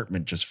that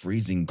apartment just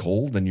freezing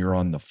cold and you're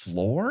on the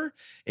floor?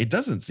 It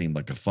doesn't seem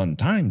like a fun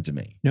time to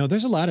me. No,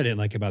 there's a lot I didn't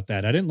like about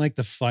that. I didn't like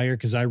the fire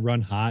because I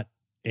run hot.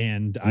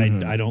 and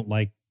I don't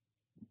like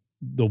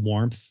the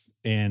warmth.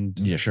 And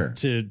yeah, sure.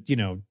 To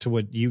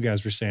what you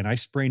guys were saying, I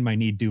sprained my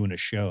knee doing a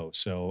show.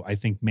 So I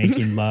think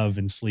making love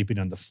and sleeping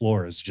on the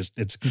floor is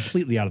it's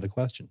completely out of the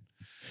question.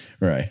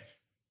 Right.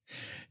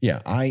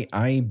 Yeah.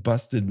 I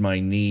busted my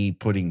knee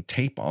putting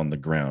tape on the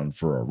ground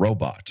for a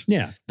robot.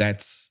 Yeah.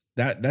 That's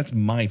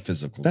my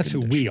physical That's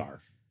condition. who we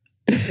are.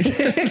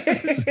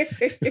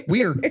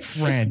 We are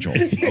fragile.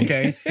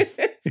 Okay.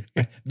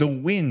 The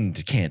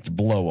wind can't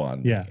blow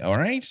on me. Yeah. All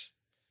right.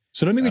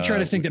 So don't make me try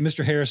to think that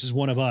Mr. Harris is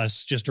one of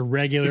us, just a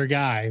regular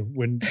guy,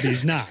 when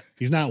he's not.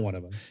 He's not one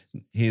of us.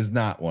 He is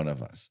not one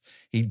of us.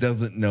 He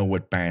doesn't know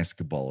what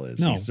basketball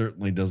is. No. He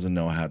certainly doesn't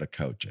know how to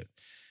coach it.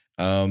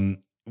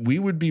 We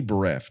would be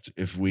bereft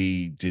if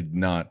we did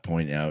not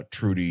point out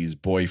Trudy's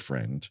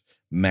boyfriend,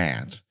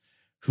 Matt,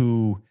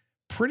 who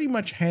pretty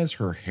much has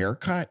her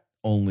haircut,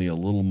 only a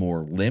little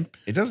more limp.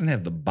 It doesn't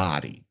have the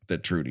body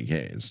that Trudy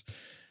has.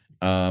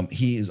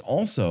 He is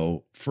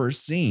also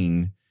first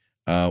seen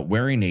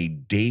wearing a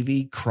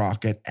Davy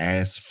Crockett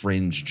ass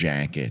fringe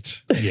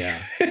jacket.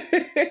 Yeah.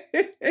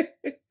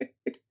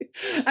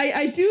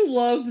 I do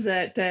love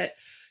that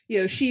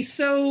she's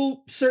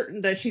so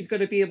certain that she's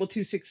going to be able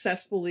to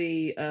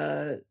successfully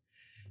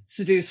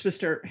seduce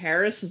Mr.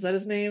 Harris. Is that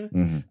his name?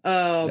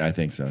 Mm-hmm. I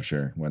think so.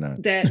 Sure. Why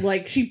not? That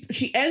like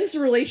she ends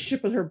the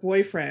relationship with her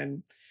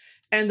boyfriend.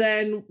 And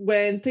then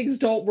when things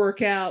don't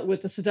work out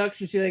with the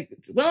seduction, she's like,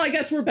 well, I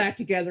guess we're back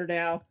together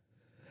now.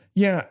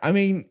 Yeah, I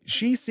mean,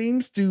 she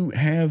seems to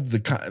have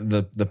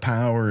the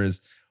power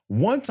is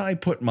once I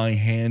put my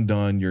hand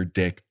on your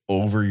dick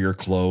over your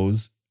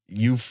clothes,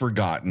 you've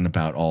forgotten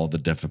about all the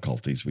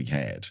difficulties we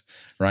had,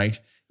 right?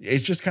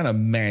 It's just kind of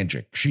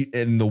magic.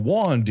 And the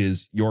wand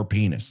is your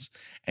penis.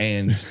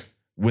 And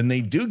when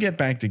they do get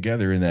back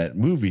together in that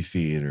movie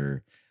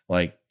theater,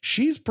 like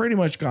she's pretty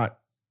much got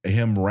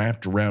him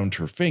wrapped around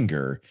her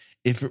finger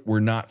if it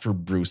were not for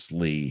Bruce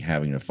Lee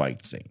having a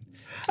fight scene.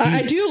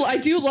 I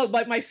do love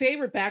my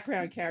favorite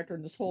background character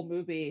in this whole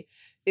movie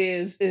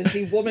is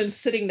the woman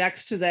sitting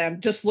next to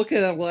them, just looking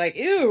at them like,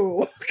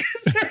 ew.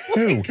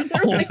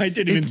 I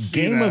didn't even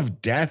see Game that.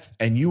 of Death,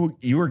 and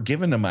you were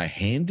giving them a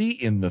handy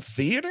in the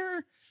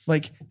theater?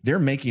 Like, they're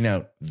making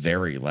out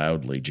very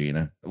loudly,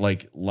 Gina.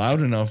 Like,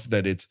 loud enough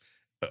that it's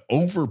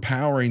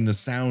overpowering the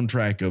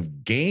soundtrack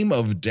of Game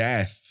of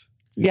Death.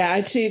 Yeah,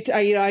 I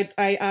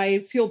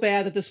feel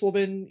bad that this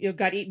woman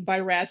got eaten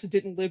by rats and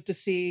didn't live to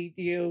see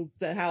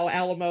how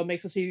Alamo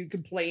makes us you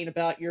complain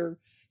about your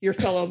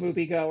fellow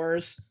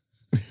moviegoers.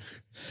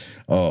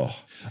 Oh,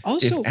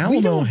 also, if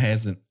Alamo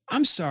hasn't.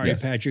 I'm sorry,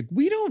 Yes. Patrick.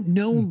 We don't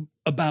know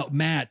about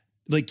Matt.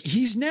 Like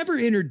he's never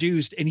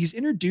introduced, and he's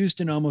introduced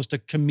in almost a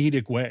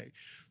comedic way,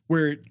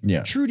 where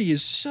Trudy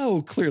is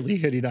so clearly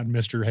hitting on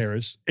Mr.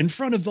 Harris in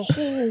front of the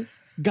whole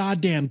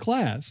goddamn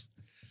class.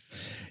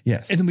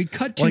 Yes. And then we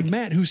cut to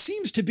Matt, who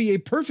seems to be a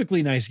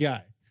perfectly nice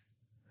guy.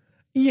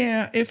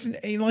 Yeah, if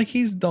like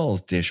he's dull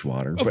as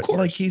dishwater, but course.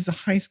 like he's a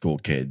high school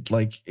kid.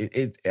 Like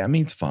I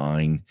mean, it's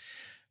fine.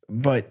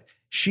 But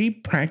she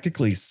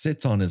practically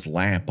sits on his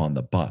lap on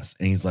the bus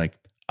and he's like,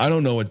 I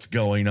don't know what's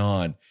going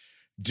on.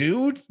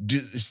 Dude,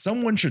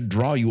 someone should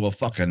draw you a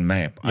fucking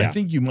map. Yeah. I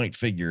think you might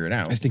figure it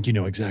out. I think you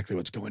know exactly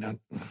what's going on.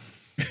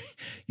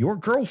 Your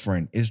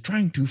girlfriend is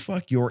trying to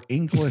fuck your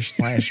English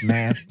 /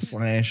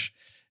 math /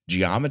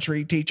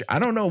 geometry teacher. I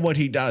don't know what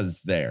he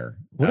does there.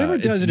 Whatever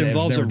it does, it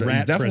involves a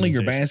rat. Definitely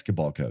your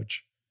basketball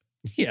coach.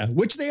 Yeah,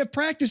 which they have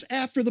practiced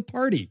after the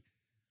party.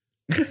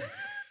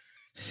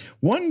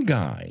 One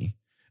guy,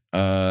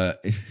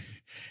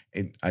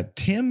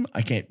 Tim,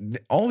 I can't.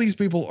 All these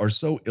people are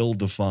so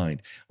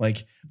ill-defined.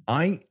 Like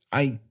I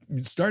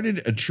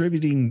started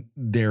attributing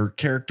their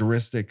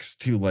characteristics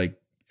to like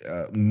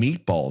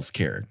Meatballs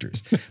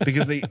characters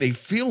because they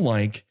feel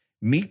like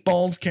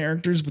Meatballs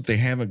characters, but they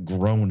haven't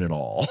grown at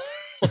all.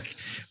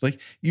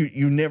 like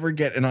you never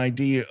get an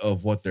idea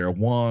of what their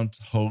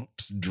wants,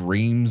 hopes,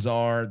 dreams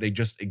are. They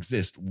just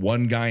exist.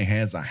 One guy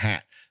has a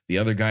hat. The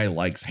other guy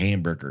likes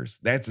hamburgers.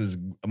 That's as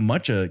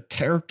much a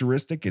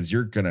characteristic as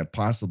you're going to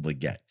possibly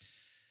get.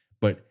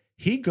 But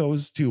he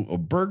goes to a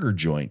burger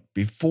joint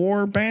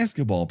before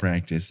basketball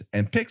practice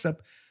and picks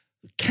up,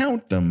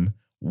 count them,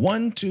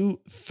 1, 2,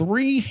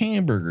 3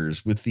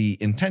 hamburgers with the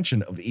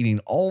intention of eating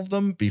all of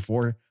them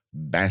before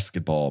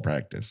basketball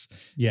practice.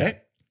 Yeah.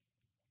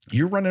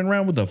 You're running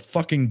around with a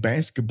fucking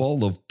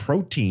basketball of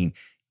protein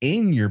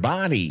in your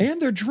body.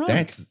 And they're drunk.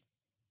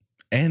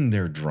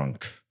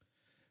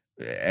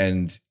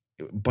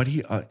 But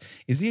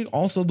is he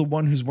also the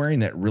one who's wearing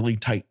that really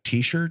tight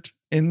t-shirt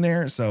in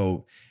there?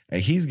 So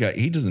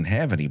he doesn't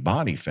have any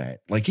body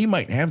fat. Like he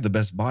might have the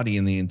best body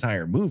in the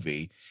entire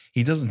movie.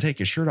 He doesn't take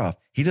his shirt off.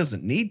 He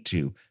doesn't need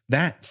to.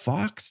 That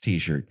Fox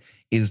t-shirt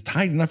is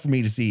tight enough for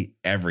me to see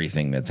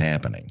everything that's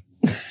happening.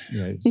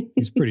 Yeah,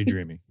 he's pretty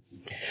dreamy.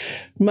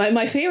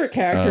 My favorite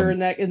character in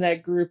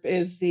that group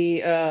is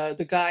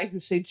the guy who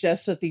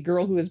suggests that the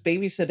girl who is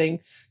babysitting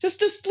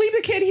just leave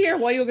the kid here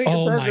while you get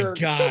your burger. Oh my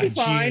God, she'll be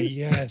fine. Gee,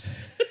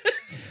 yes.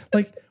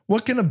 Like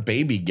What can a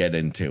baby get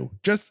into?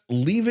 Just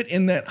leave it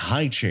in that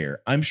high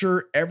chair. I'm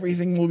sure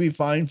everything will be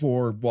fine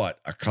for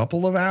a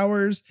couple of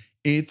hours?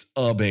 It's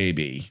a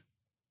baby.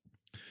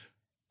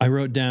 I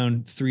wrote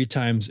down 3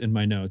 times in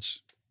my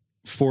notes,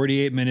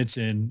 48 minutes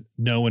in,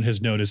 no one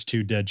has noticed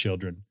 2 dead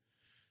children.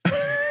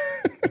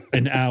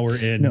 An hour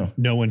in,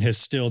 no one has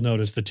still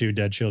noticed the 2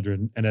 dead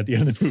children. And at the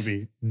end of the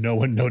movie, no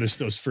one noticed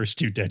those first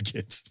 2 dead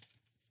kids.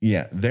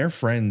 Yeah, their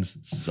friends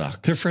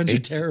suck. Their friends are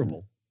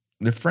terrible.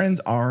 Their friends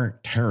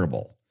are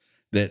terrible.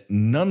 That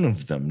none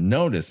of them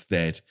noticed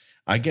that,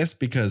 I guess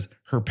because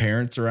her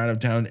parents are out of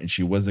town and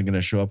she wasn't going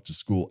to show up to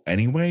school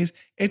anyways,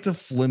 it's a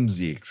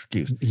flimsy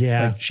excuse.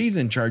 Yeah. Like, she's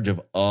in charge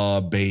of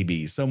a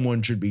baby.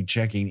 Someone should be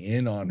checking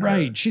in on her.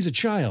 Right. She's a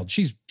child.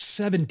 She's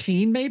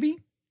 17, maybe?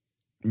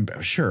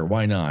 Sure,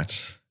 why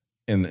not?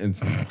 And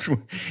it's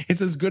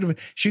as good of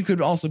she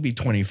could also be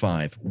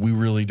 25. We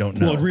really don't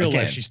know. Well, in real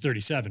life, she's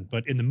 37,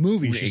 but in the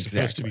movie, she's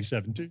supposed to be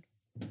 17.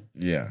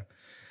 Yeah.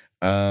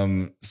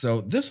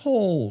 So this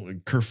whole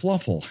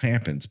kerfluffle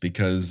happens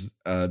because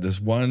this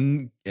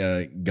one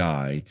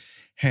guy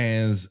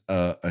has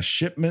a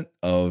shipment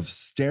of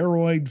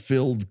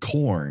steroid-filled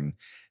corn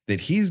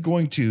that he's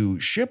going to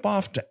ship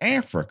off to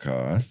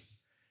Africa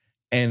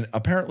and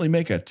apparently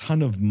make a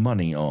ton of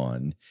money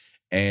on.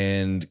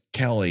 And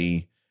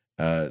Kelly,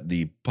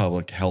 the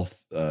public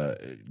health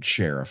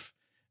sheriff,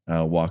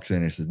 walks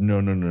in and says,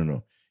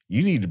 no.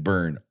 You need to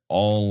burn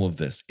all of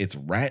this. It's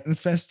rat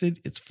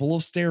infested. It's full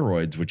of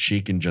steroids, which she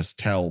can just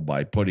tell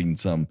by putting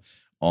some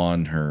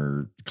on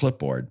her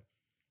clipboard.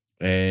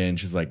 And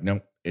she's like, no,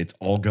 it's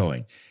all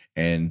going.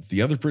 And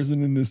the other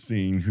person in this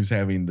scene who's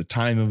having the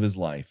time of his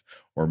life,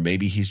 or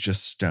maybe he's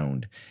just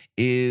stoned,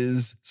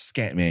 is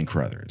Scatman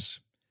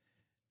Crothers.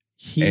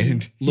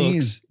 He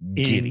looks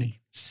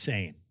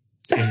insane.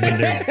 And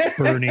when they're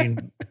burning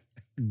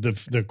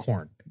the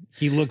corn,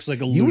 he looks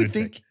like a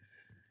lunatic.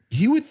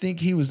 You would think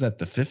he was at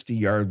the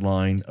 50-yard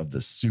line of the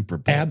Super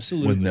Bowl.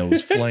 Absolutely. When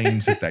those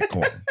flames hit that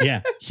corn.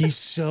 Yeah. He's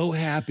so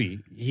happy.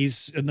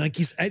 His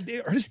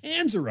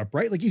hands are up,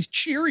 right? Like he's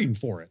cheering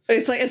for it.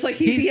 It's like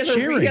he has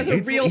a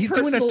real he's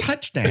personal doing a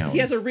touchdown. He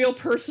has a real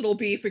personal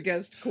beef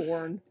against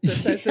corn.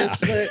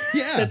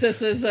 That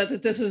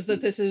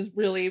this is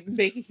really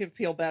making him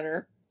feel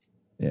better.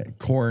 Yeah,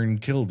 corn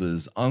killed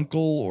his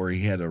uncle, or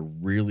he had a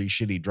really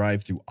shitty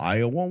drive through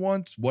Iowa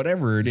once.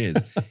 Whatever it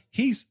is,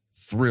 he's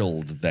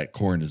thrilled that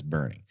corn is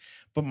burning.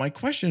 But my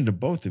question to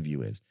both of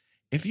you is,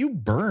 if you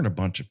burn a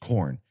bunch of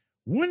corn,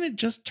 wouldn't it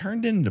just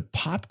turn into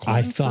popcorn?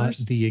 I thought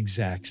the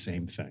exact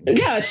same thing.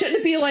 Yeah, shouldn't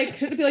it be like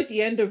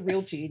the end of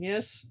Real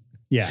Genius?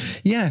 Yeah.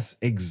 Yes,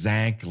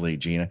 exactly,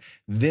 Gina.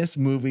 This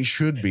movie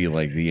should be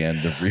like the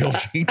end of Real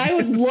Genius. I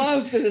would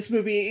love that this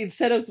movie,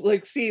 instead of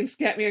like seeing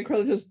Scatman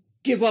Crothers just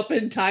give up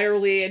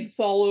entirely and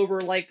fall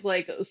over like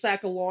a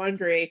sack of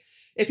laundry,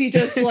 if he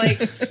just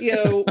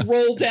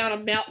rolled down a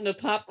mountain of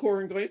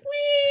popcorn going,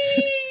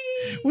 wee,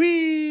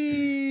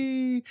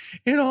 wee,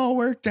 it all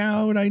worked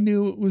out. I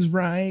knew it was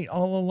right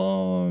all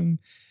along.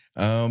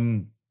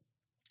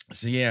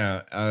 So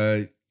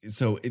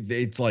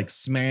it's like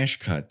smash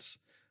cuts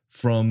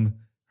from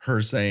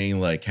her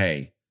saying like,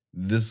 hey,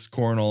 this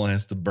corn all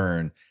has to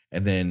burn.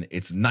 And then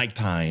it's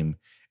nighttime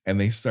and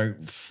they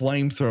start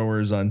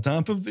flamethrowers on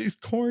top of these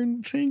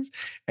corn things.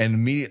 And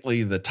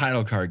immediately the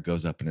title card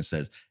goes up and it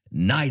says,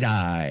 Night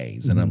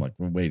Eyes. And I'm like,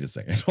 well, wait a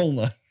second. Hold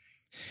on.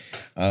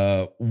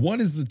 What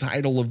is the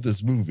title of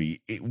this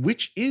movie?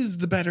 Which is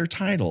the better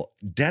title?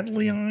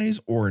 Deadly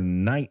Eyes or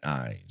Night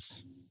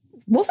Eyes?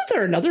 Wasn't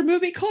there another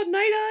movie called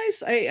Night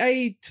Eyes?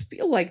 I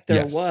feel like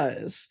there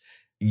was.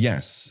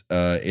 Yes.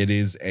 It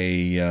is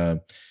an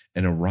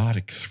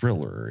erotic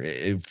thriller.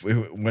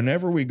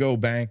 Whenever we go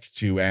back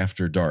to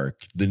After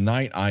Dark, the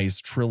Night Eyes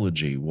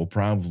trilogy will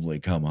probably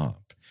come up.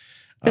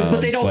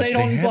 But they don't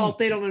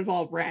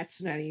involve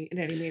rats in any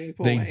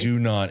meaningful way. They do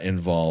not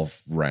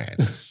involve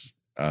rats,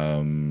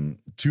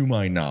 to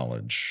my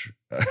knowledge.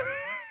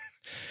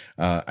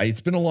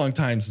 It's been a long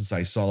time since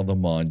I saw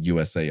them on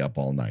USA Up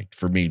All Night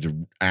for me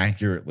to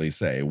accurately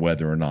say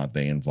whether or not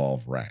they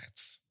involve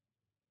rats.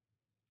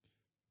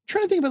 I'm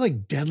trying to think about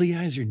like Deadly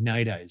Eyes or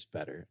Night Eyes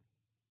better.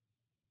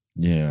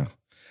 Yeah,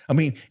 I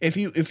mean, if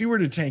you were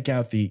to take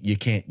out the you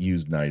can't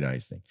use Night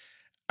Eyes thing,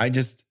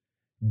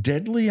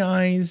 Deadly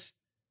Eyes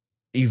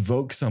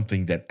evoke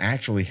something that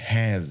actually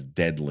has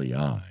deadly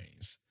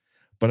eyes.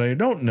 But I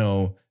don't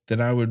know that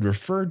I would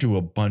refer to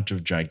a bunch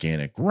of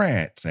gigantic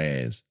rats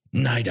as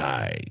Night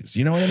Eyes.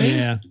 You know what I mean?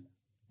 Yeah.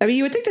 I mean,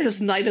 you would think that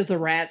just Night of the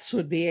Rats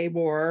would be a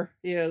more,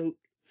 Night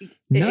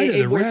of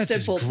the Rats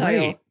simple is great.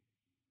 Title.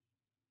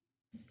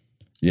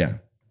 Yeah.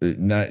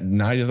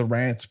 Night of the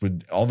Rats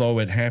would, although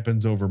it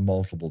happens over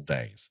multiple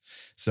days.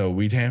 So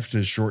we'd have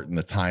to shorten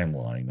the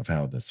timeline of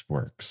how this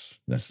works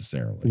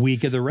necessarily.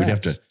 Week of the Rats. We'd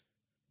have to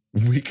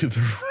Week of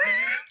the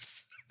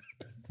Rats.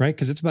 Right?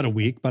 Because it's about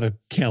a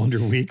calendar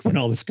week when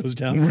all this goes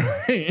down.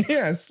 Right.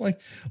 Yeah, it's like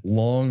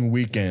long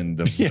weekend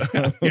of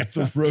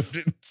the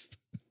rodents.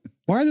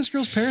 Why are this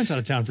girl's parents out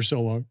of town for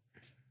so long?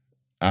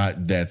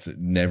 That's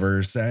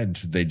never said.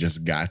 They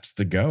just got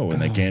to go,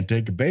 and they can't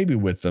take a baby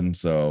with them.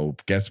 So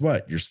guess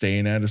what? You're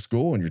staying out of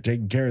school and you're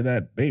taking care of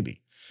that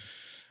baby.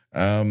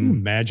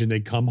 Imagine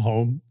they come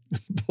home,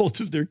 both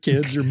of their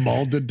kids are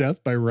mauled to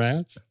death by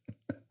rats.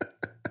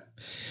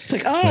 It's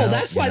like, well,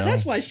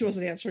 that's why she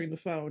wasn't answering the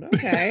phone.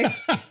 Okay.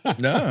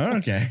 No,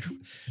 okay.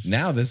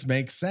 Now this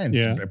makes sense.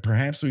 Yeah.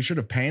 Perhaps we should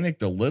have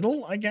panicked a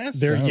little, I guess.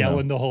 They're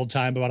yelling the whole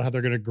time about how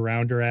they're going to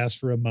ground her ass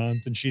for a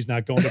month and she's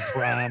not going to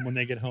prom when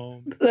they get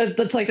home.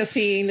 That's like the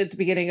scene at the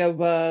beginning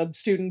of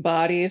Student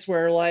Bodies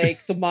where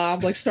like the mom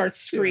like starts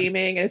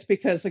screaming and it's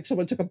because like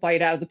someone took a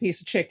bite out of the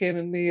piece of chicken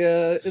in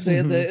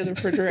the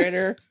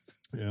refrigerator.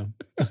 Yeah.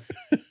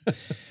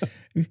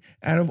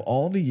 Out of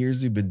all the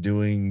years you've been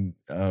doing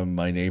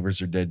My Neighbors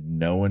Are Dead,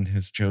 no one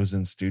has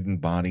chosen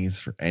Student Bodies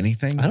for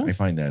anything? I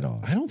find that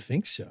odd. I don't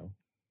think so.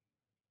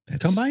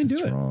 Come by and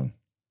do it. Wrong.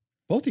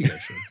 Both of you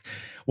guys should.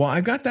 Well,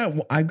 I've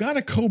got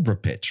a Cobra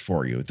pitch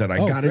for you that I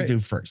got to do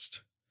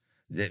first.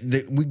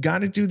 We got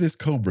to do this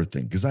Cobra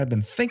thing because I've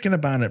been thinking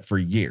about it for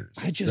years.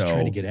 I just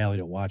tried to get Allie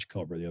to watch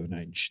Cobra the other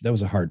night. And that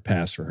was a hard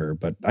pass for her,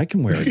 but I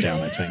can wear it down.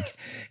 I think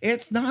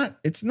it's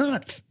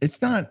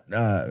not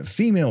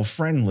female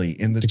friendly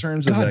in the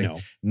terms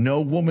of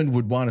no woman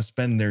would want to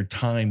spend their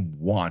time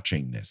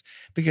watching this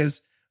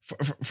because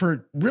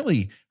for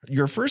really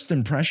your first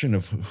impression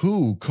of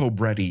who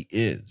Cobretti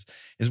is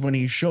when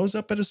he shows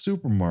up at a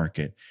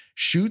supermarket,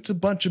 shoots a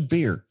bunch of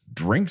beer,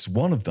 drinks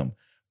one of them,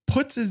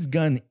 puts his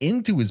gun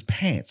into his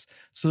pants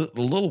so that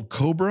the little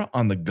cobra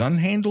on the gun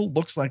handle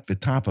looks like the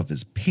top of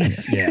his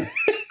penis. Yeah.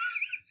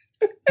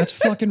 That's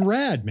fucking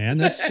rad, man.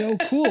 That's so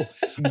cool.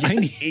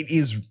 It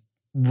is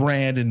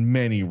rad in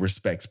many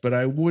respects, but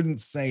I wouldn't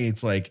say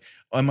it's like,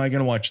 am I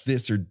going to watch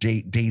this or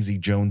Daisy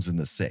Jones and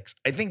the Six?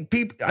 I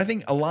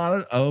think a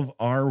lot of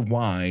our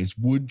wives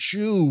would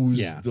choose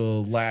the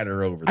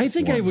latter over the I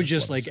think former. I would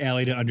just like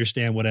Allie to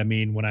understand what I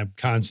mean when I'm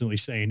constantly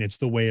saying it's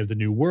the way of the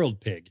new world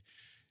pig.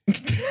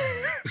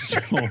 So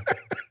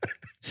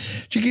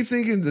she keeps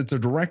thinking it's a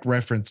direct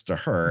reference to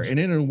her, and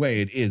in a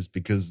way it is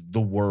because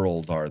the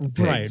world are the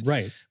pigs.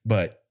 Right.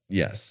 But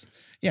yes,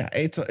 yeah,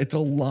 it's a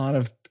lot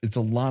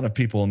of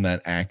people in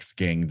that axe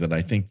gang that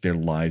I think their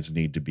lives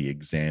need to be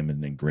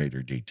examined in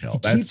greater detail.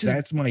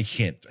 That's my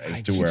hint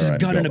as to where I'm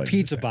gun going in a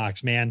pizza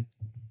box, man.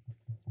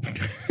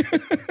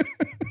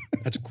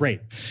 That's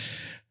great.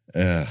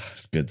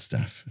 It's good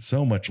stuff.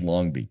 So much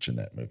Long Beach in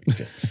that movie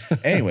too.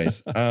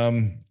 Anyways,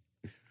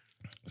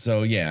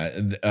 so yeah,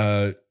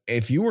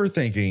 if you were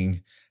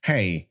thinking,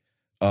 hey,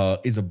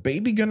 is a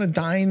baby gonna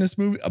die in this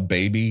movie? A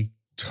baby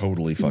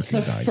totally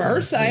fucking dies.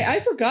 First, I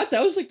forgot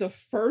that was like the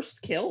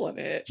first kill in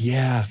it.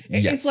 Yeah,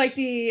 it's like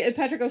and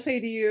Patrick, I was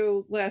saying to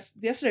you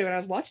yesterday when I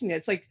was watching it,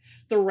 it's like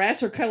the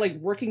rats are kind of like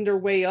working their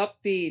way up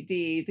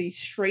the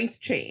strength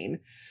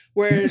chain,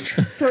 where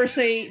first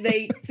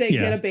they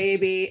get a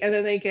baby, and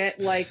then they get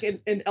like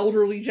an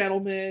elderly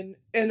gentleman,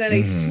 and then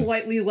a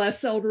slightly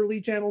less elderly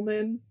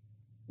gentleman.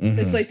 Mm-hmm.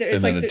 It's like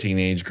a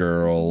teenage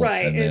girl,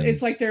 right? And then,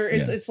 it's like they're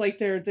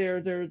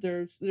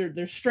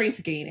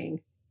strength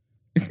gaining.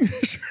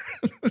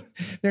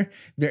 they're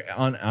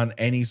on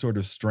any sort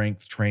of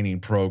strength training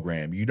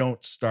program. You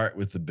don't start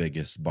with the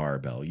biggest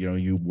barbell.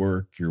 You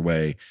work your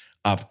way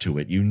up to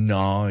it. You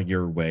gnaw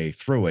your way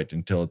through it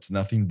until it's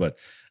nothing but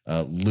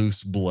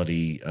loose,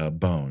 bloody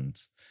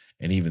bones,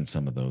 and even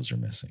some of those are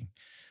missing.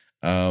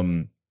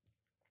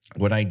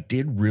 What I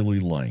did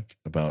really like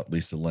about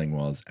Lisa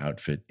Langlois'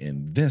 outfit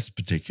in this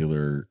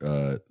particular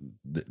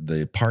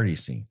the party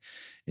scene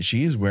is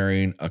she is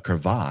wearing a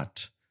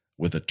cravat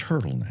with a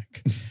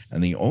turtleneck.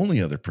 And the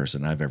only other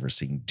person I've ever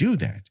seen do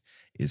that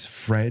is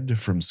Fred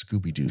from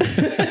Scooby-Doo.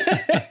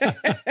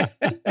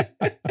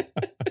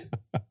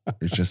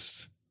 There's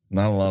just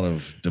not a lot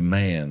of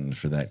demand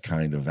for that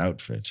kind of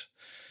outfit.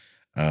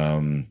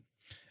 And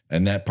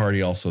that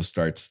party also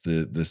starts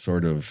the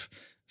sort of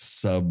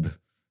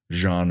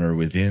sub-genre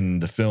within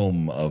the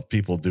film of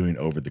people doing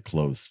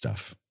over-the-clothes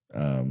stuff.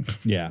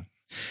 Yeah.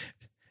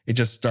 It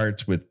just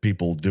starts with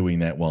people doing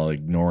that while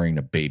ignoring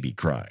a baby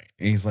cry.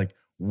 And he's like,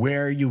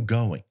 where are you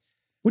going?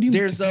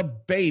 There's a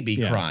baby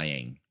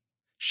crying.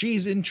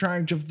 She's in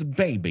charge of the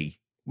baby.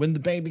 When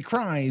the baby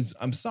cries,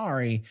 I'm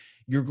sorry,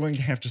 you're going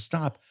to have to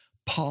stop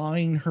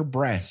pawing her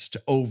breast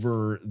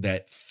over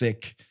that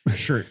thick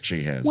shirt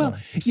she has. Well,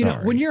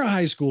 when you're a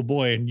high school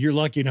boy and you're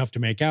lucky enough to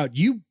make out,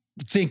 you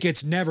think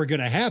it's never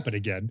going to happen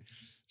again.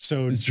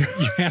 So you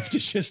have to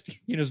just,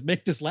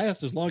 make this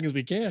last as long as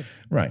we can.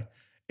 Right.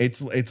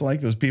 It's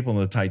like those people in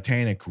the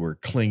Titanic who are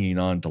clinging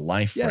on to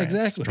life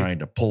rafts, trying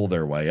to pull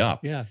their way up.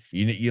 Yeah.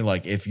 You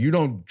like, if you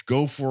don't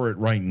go for it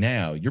right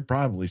now, you're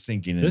probably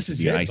sinking into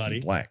the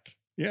icy black.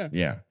 Yeah.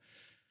 Yeah.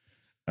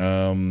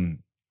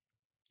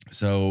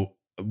 So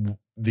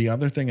the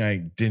other thing I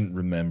didn't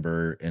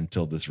remember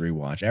until this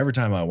rewatch, every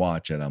time I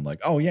watch it, I'm like,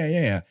 oh,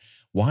 yeah.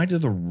 Why do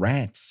the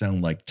rats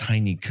sound like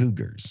tiny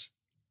cougars?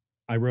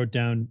 I wrote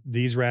down,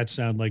 these rats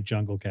sound like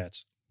jungle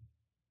cats.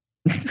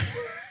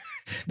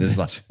 This is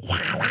like,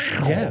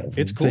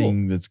 it's cool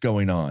thing that's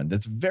going on.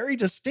 That's very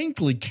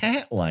distinctly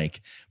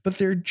cat-like, but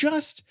they're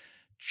just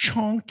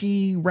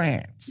chonky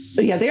rats.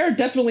 Yeah, they are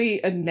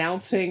definitely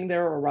announcing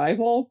their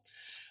arrival,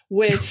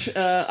 which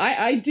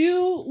I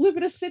do live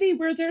in a city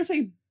where there's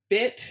a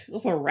bit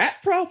of a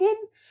rat problem.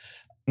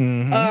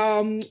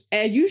 Mm-hmm.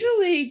 And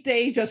usually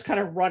they just kind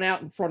of run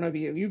out in front of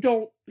you. You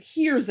don't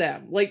hear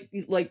them. Like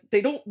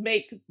they don't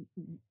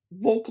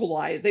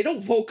vocalize. They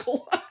don't vocalize.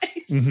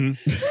 Mm-hmm.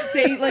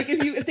 They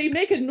if they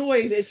make a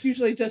noise, it's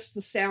usually just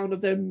the sound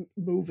of them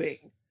moving.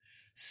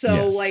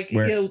 So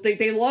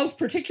they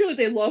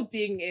love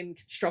being in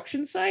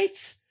construction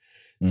sites.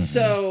 Mm-hmm.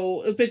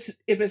 So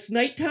if it's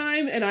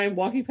nighttime and I'm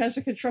walking past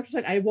a construction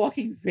site, I'm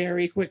walking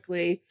very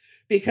quickly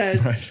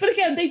because, but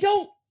again, they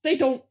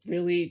don't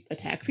really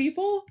attack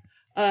people.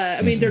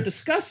 I mean, they're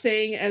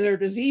disgusting and they're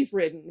disease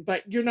ridden,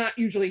 but you're not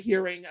usually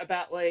hearing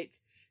about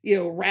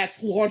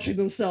rats launching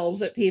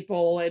themselves at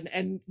people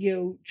and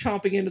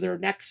chomping into their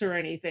necks or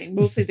anything.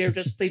 Mostly they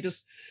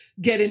just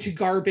get into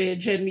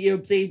garbage and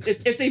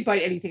if they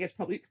bite anything,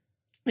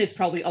 it's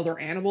probably other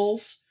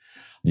animals.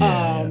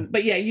 Yeah.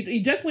 But yeah,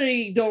 you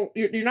definitely don't.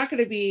 You're not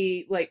going to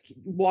be like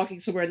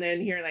walking somewhere and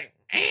then hearing like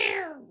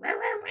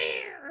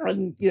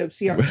and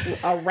see a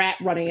rat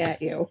running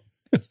at you.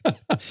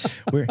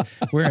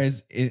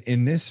 Whereas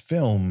in this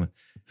film,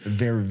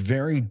 they're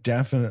very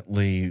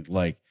definitely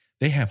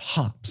they have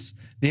hops.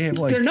 They have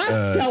they're not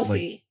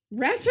stealthy.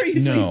 Rats are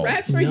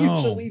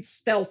usually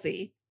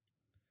stealthy.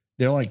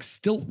 They're like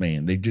stilt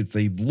man.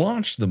 They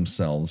launch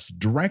themselves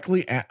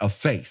directly at a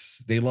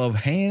face. They love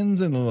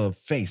hands and they love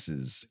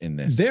faces in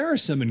this. There are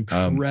some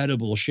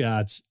incredible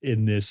shots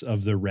in this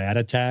of the rat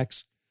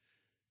attacks.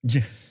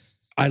 Yeah.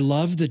 I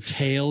love the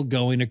tail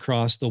going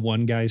across the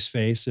one guy's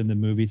face in the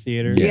movie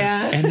theater.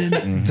 Yeah. And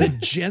then the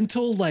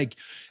gentle, I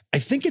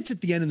think it's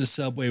at the end of the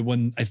subway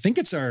when I think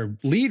it's our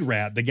lead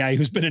rat, the guy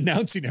who's been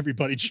announcing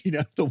everybody,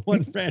 Gina, the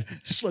one rat who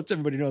just lets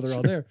everybody know they're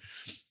all there.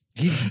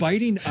 He's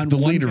biting on the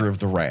leader of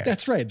the rats.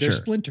 That's right. They're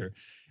Splinter.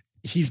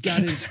 He's got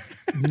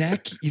his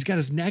neck. He's got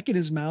his neck in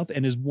his mouth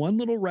and his one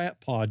little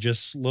rat paw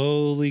just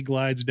slowly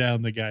glides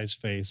down the guy's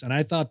face. And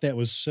I thought that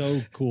was so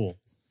cool.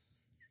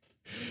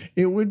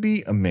 It would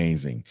be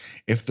amazing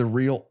if the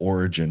real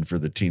origin for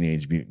the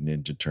Teenage Mutant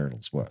Ninja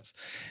Turtles was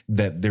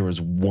that there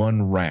was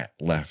one rat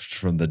left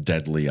from the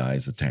Deadly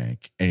Eyes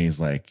attack. And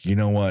he's like, you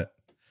know what?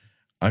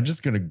 I'm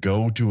just going to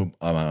go to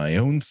my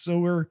own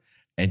sewer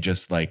and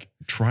just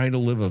try to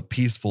live a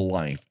peaceful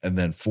life. And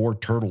then 4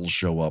 turtles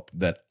show up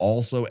that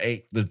also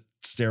ate the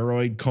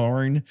steroid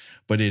corn,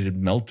 but it had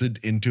melted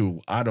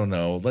into, I don't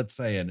know, let's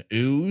say an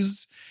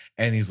ooze.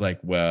 And he's like,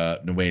 well,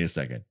 no, wait a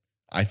second.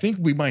 I think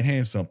we might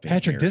have something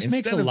Patrick, here. This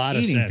makes a lot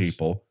of sense.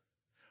 People,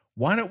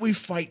 why don't we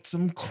fight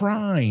some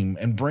crime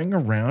and bring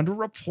around a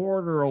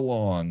reporter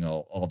along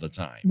all the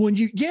time?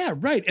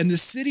 Right. And the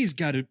city's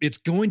it's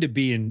going to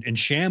be in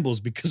shambles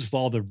because of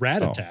all the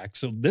rat attacks.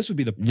 So this would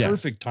be the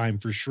perfect time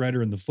for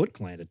Shredder and the Foot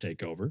Clan to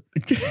take over.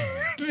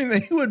 I mean,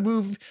 they would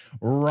move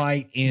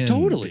right in.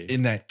 Totally.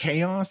 In that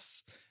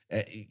chaos.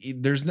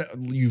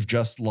 You've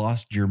just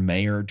lost your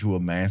mayor to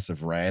a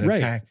massive rat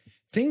attack.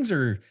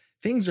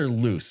 Things are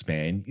loose,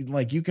 man.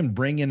 You can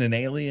bring in an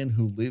alien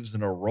who lives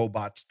in a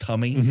robot's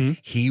tummy. Mm-hmm.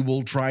 He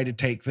will try to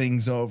take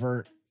things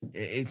over.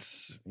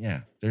 There's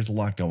a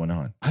lot going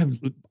on.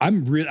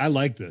 I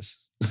like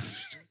this.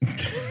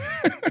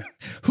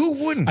 Who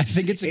wouldn't? I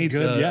think it's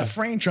a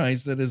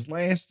franchise that has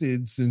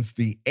lasted since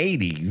the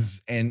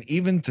 80s. And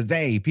even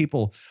today,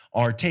 people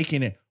are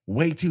taking it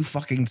way too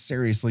fucking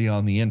seriously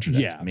on the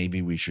internet. Yeah.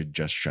 Maybe we should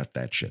just shut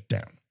that shit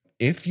down.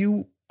 If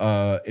you're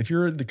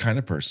the kind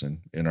of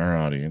person in our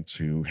audience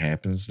who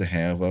happens to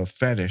have a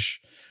fetish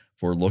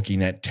for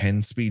looking at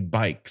 10-speed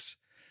bikes,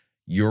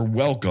 you're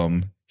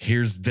welcome.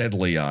 Here's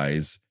Deadly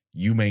Eyes.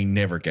 You may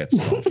never get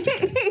soft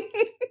again.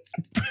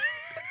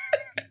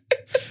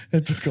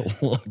 It took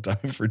a long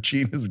time for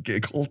Gina's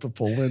giggle to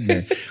pull in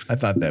there. I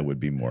thought that would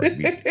be more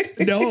immediate.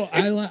 No,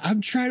 I'm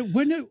trying.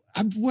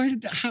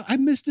 I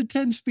missed a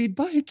 10-speed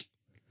bike.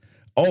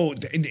 Oh,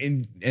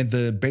 in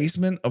the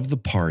basement of the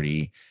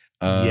party.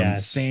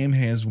 Yes. Sam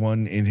has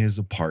one in his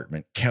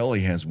apartment.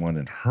 Kelly has one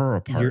in her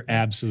apartment. You're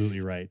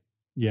absolutely right.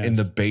 Yes. In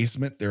the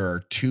basement, there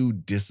are 2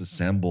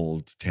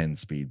 disassembled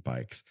 10-speed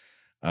bikes.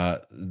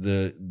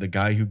 The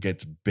guy who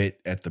gets bit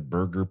at the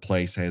burger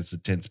place has a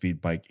 10-speed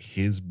bike.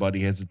 His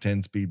buddy has a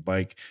 10-speed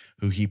bike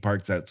who he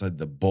parks outside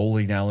the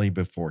bowling alley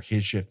before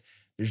his shift.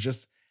 There's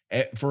just,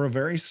 for a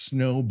very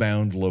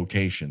snowbound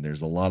location,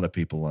 there's a lot of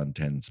people on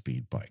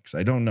 10-speed bikes.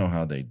 I don't know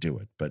how they do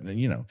it, but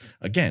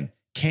again,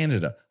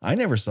 Canada. I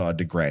never saw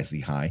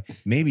Degrassi High.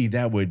 Maybe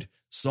that would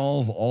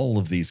solve all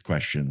of these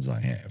questions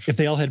I have. If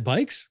they all had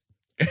bikes?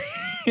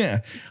 Yeah.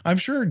 I'm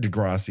sure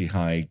Degrassi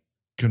High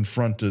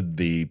confronted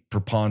the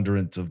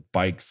preponderance of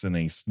bikes in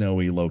a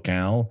snowy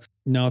locale.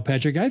 No,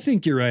 Patrick, I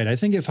think you're right. I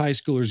think if high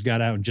schoolers got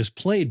out and just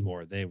played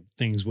more,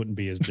 things wouldn't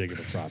be as big of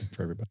a problem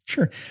for everybody.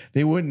 Sure.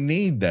 They wouldn't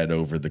need that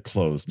over the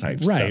clothes type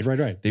stuff.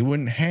 Right. They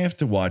wouldn't have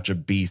to watch a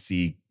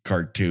BC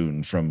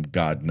cartoon from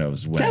God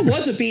knows when. That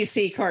was a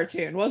BC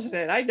cartoon, wasn't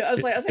it? I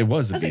was like, it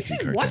was a BC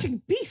cartoon.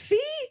 Watching BC?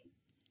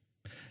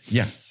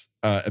 Yes.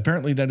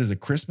 Apparently that is a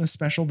Christmas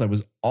special that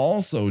was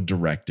also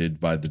directed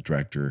by the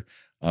director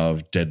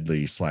of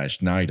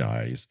Deadly/Night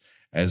Eyes,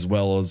 as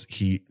well as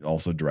he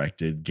also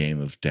directed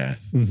Game of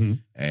Death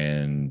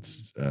and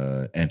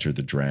Enter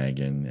the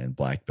Dragon and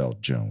Black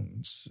Belt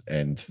Jones.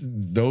 And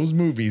those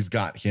movies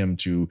got him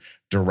to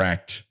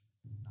direct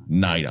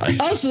Night Eyes.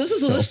 Oh, so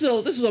this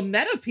is a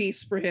meta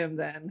piece for him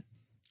then.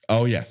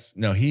 Oh, yes.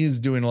 No, he is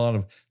doing a lot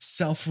of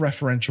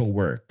self-referential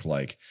work.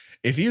 Like,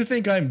 if you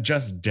think I'm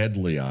just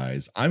Deadly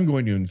Eyes, I'm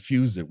going to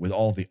infuse it with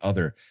all the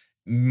other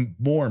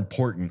more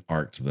important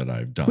art that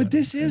I've done. But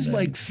this is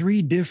like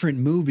 3 different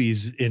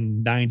movies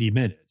in 90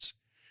 minutes.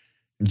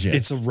 Yes.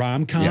 It's a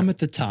rom-com at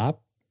the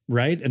top,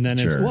 right? And then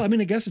it's, well, I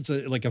mean, I guess it's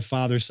like a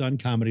father-son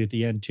comedy at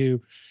the end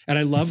too. And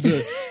I love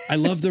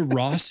the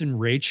Ross and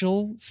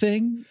Rachel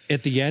thing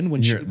at the end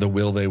when the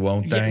will they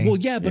won't thing. Well,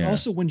 yeah, but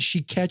also when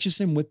she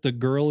catches him with the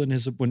girl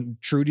when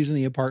Trudy's in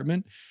the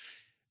apartment.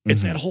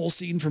 It's that whole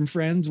scene from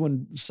Friends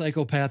when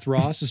psychopath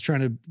Ross is trying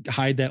to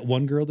hide that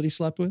one girl that he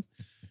slept with.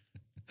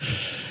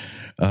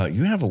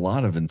 You have a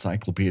lot of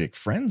encyclopedic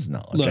Friends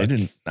knowledge.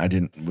 Look,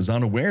 I was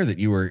unaware that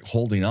you were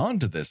holding on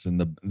to this in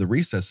the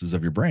recesses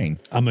of your brain.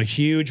 I'm a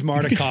huge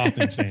Marta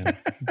Kaufman fan.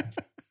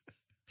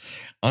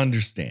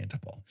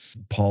 Understandable.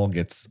 Paul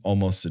gets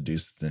almost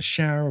seduced in the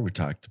shower. We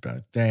talked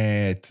about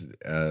that.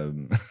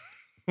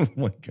 Oh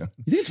my God.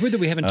 You think it's weird that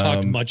we haven't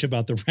talked much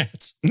about the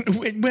rats?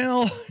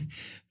 Well,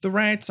 the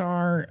rats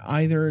are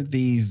either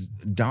these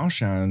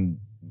Dachshund,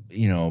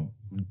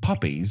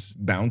 puppies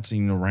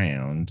bouncing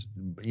around,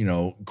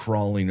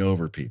 crawling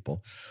over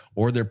people,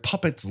 or they're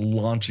puppets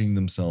launching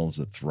themselves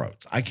at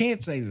throats. I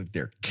can't say that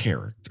they're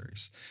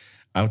characters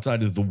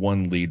outside of the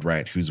one lead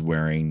rat who's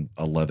wearing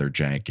a leather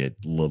jacket,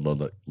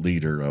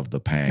 leader of the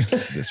pack,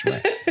 this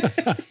rat.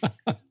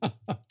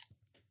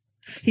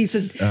 He's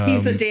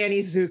a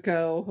Danny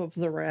Zuko of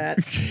the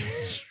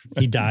rats.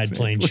 He died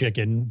playing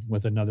chicken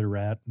with another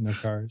rat in their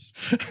cars.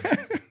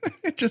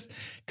 Just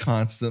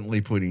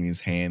constantly putting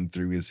his hand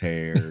through his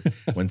hair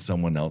when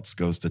someone else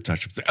goes to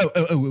touch him.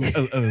 Oh.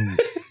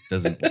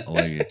 Doesn't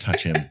allow you to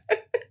touch him.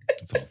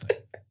 That's the whole thing.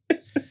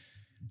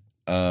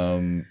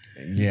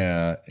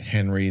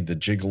 Henry the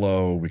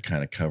Gigolo, we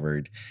kind of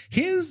covered.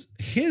 His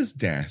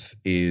death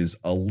is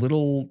a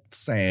little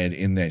sad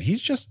in that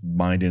he's just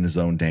minding his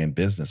own damn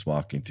business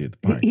walking through the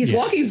park. He's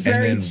walking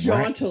very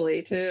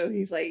jauntily too.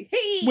 He's like,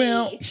 hey.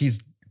 Well,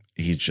 he's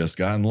just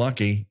gotten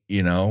lucky,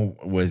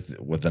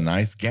 with a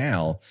nice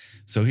gal.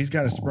 So he's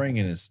got a spring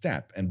in his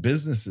step, and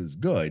business is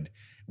good.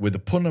 With a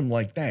punim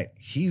like that,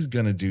 he's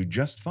going to do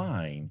just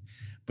fine.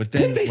 But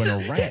then when a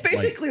rat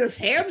basically was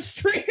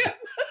hamstring him.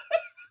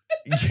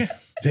 Yeah,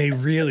 they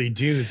really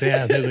do.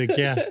 They're like,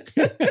 yeah,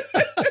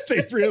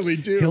 they really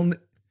do.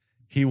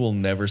 He will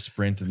never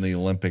sprint in the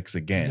Olympics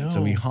again. No.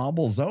 So he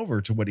hobbles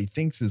over to what he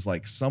thinks is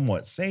like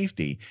somewhat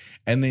safety.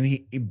 And then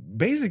he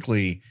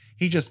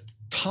just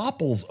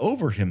topples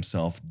over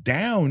himself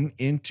down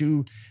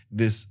into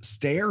this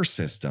stair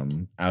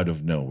system out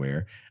of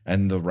nowhere.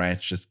 And the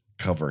rats just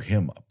cover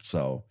him up.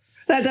 So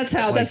that's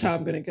how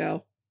I'm going to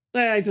go.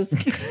 I just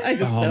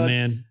oh know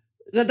man.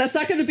 That's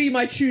not going to be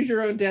my choose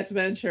your own death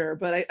venture,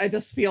 but I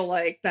just feel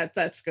like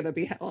that's going to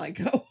be how I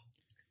go.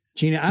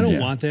 Gina, I don't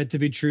want that to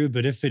be true,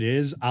 but if it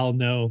is, I'll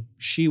know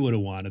she would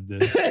have wanted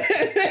this.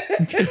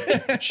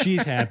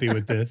 She's happy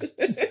with this.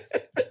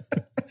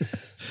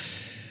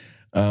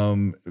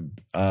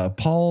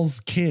 Paul's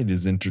kid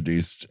is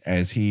introduced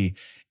as he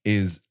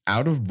is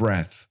out of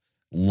breath,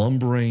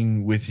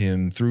 lumbering with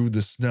him through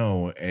the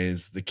snow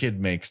as the kid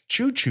makes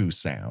choo-choo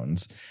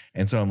sounds.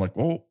 And so I'm like,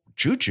 whoa.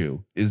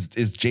 Choo-choo is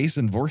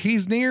Jason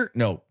Voorhees near?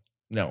 No,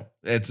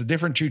 it's a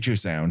different choo-choo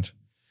sound.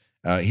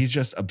 He's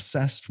just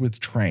obsessed with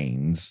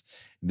trains.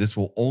 This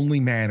will only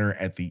matter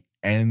at the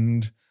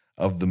end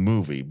of the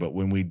movie, but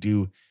when we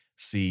do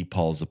see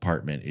Paul's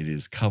apartment, it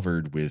is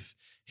covered with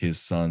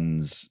his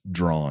son's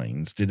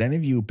drawings. Did any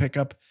of you pick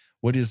up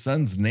what his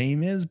son's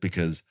name is?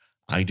 Because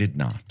I did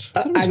not.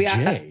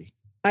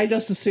 I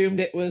just assumed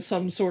it was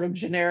some sort of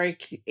generic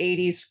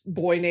 80s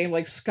boy name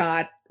like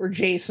Scott or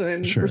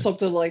Jason or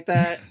something like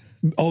that.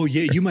 Oh,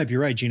 yeah, you might be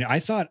right, Gina. I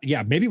thought,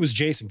 maybe it was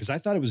Jason because I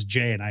thought it was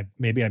Jay and I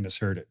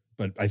misheard it,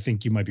 but I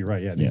think you might be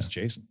right. Yeah, this is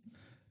Jason.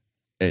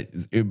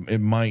 It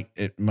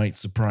might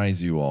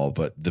surprise you all,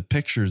 but the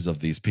pictures of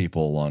these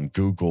people on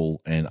Google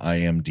and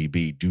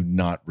IMDb do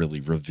not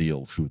really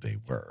reveal who they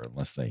were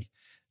unless they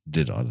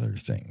did other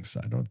things.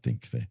 I don't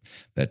think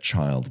that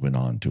child went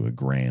on to a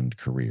grand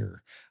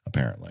career,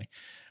 apparently.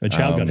 A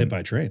child got hit by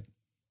a train.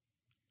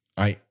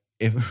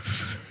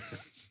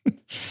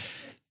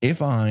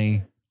 If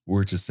I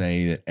were to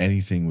say that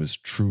anything was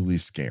truly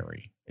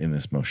scary in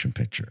this motion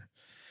picture,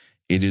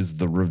 it is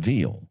the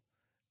reveal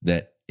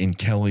that in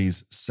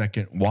Kelly's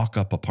second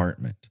walk-up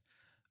apartment,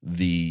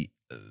 the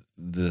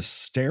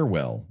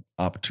stairwell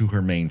up to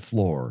her main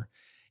floor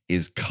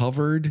is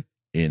covered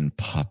in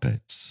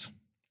puppets.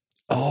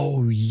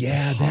 Oh,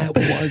 yeah, that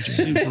was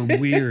super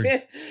weird.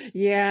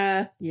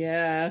 Yeah.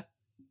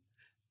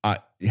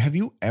 Have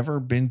you ever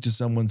been to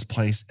someone's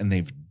place and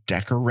they've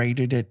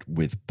decorated it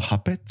with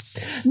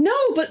puppets. No,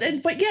 but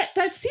yet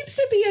that seems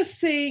to be a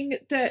thing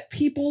that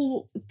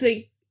people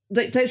think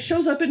that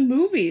shows up in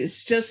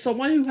movies. Just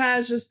someone who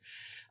has just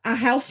a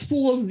house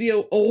full of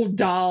old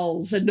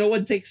dolls and no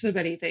one thinks of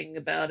anything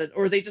about it,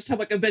 or they just have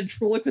like a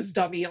ventriloquist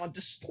dummy on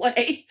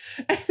display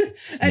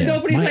and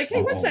nobody's like,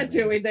 hey, what's that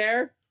doing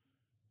there?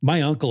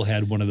 My uncle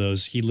had one of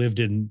those. He lives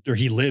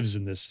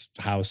in this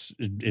house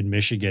in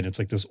Michigan. It's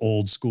like this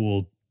old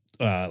school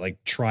like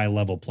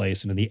tri-level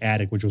place, and in the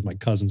attic, which was my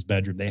cousin's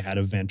bedroom, they had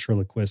a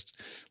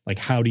ventriloquist like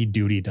Howdy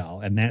Doody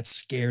doll, and that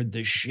scared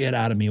the shit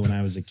out of me when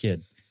I was a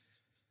kid.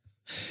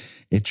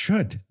 It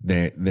should.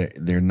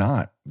 They're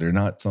not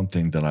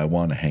something that I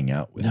want to hang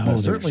out with. No, but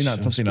certainly not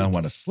so something spooky. I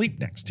want to sleep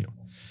next to.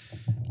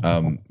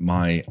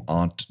 My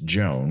Aunt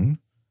Joan,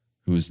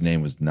 whose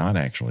name was not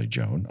actually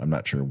Joan. I'm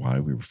not sure why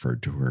we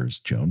referred to her as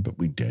Joan, but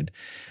we did.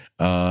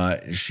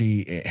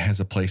 She has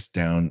a place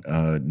down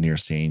near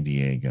San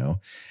Diego,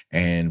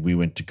 and we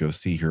went to go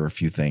see her a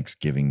few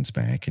Thanksgivings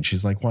back. And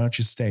she's like, why don't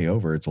you stay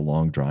over? It's a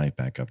long drive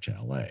back up to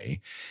LA. And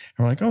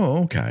we're like,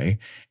 oh, okay.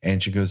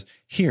 And she goes,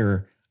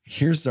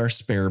 here's our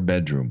spare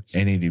bedroom.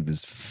 And it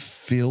was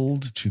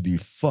filled to the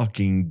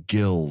fucking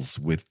gills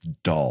with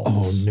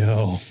dolls. Oh,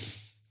 no.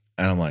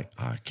 And I'm like,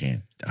 I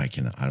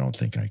don't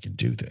think I can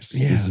do this.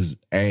 Yeah. This is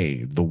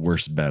the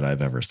worst bed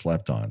I've ever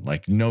slept on.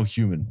 Like, no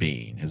human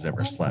being has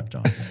ever slept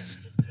on this.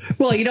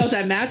 Well, you know what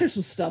that mattress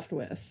was stuffed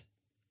with?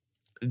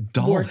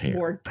 Doll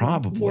hair.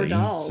 Probably more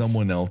dolls.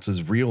 Someone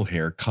else's real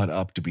hair cut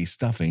up to be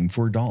stuffing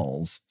for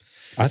dolls.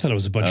 I thought it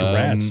was a bunch of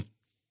rats.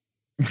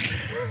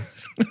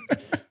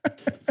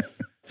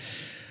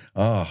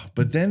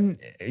 But then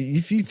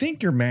if you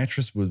think your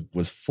mattress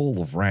was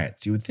full of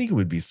rats, you would think it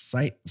would be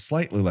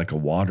slightly like a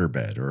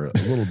waterbed or a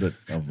little bit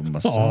of a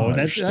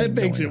massage. That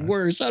makes it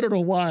worse. I don't know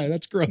why.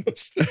 That's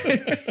gross.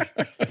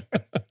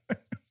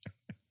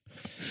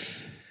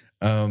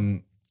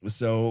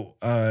 So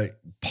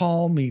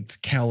Paul meets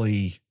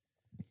Kelly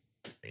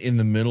in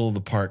the middle of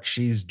the park.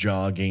 She's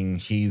jogging.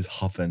 He's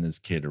huffing his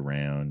kid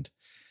around.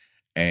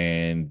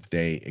 And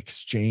they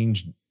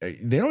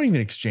don't even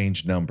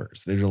exchange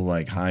numbers. They're just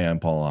like, hi, I'm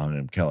Paul,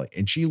 I'm Kelly.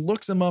 And she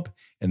looks him up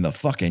in the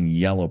fucking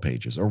yellow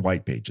pages or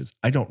white pages.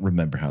 I don't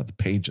remember how the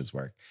pages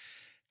work.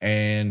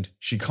 And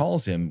she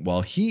calls him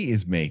while he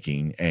is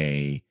making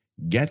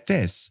get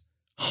this,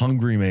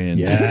 Hungry Man.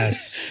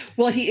 Yes.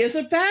 Well, he is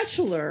a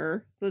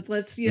bachelor.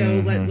 Let's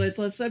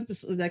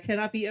emphasize that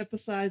cannot be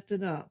emphasized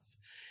enough.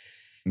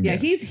 Yeah,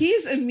 Yes.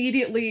 he's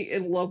immediately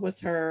in love with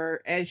her,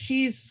 and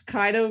she's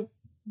kind of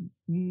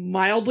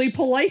mildly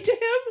polite to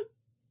him.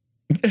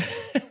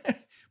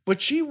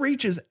 But she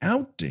reaches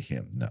out to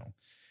him, though.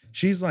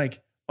 She's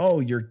like, oh,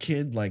 your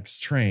kid likes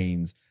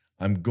trains.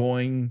 I'm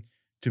going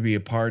to be a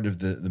part of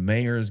the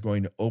mayor is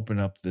going to open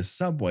up this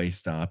subway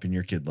stop, and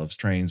your kid loves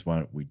trains. Why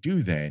don't we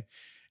do that?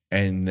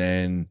 And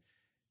then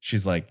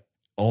she's like,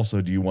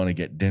 also, do you want to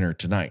get dinner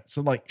tonight?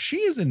 So like she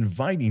is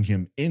inviting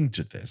him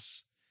into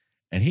this.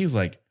 And he's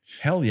like,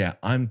 hell yeah,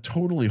 I'm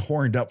totally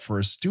horned up for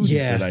a student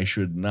that I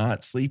should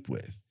not sleep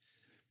with.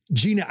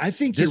 Gina, I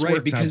think This you're right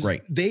works out because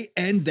great. they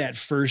end that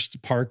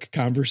first park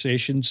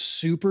conversation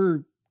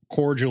super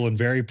cordial and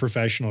very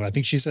professional. I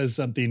think she says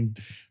something,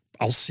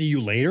 I'll see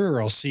you later,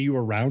 or I'll see you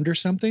around, or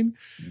something.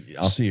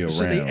 I'll see you around.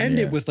 So they end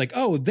it with like,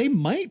 oh, they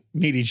might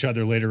meet each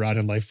other later on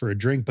in life for a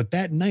drink. But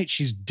that night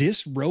she's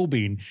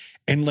disrobing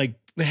and like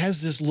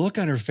has this look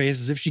on her face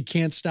as if she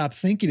can't stop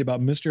thinking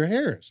about Mr.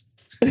 Harris.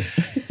 I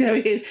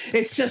mean,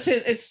 it's just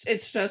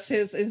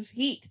his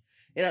heat.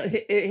 You know,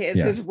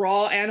 his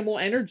raw animal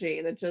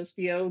energy that just,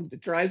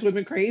 drives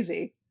women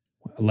crazy.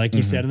 Like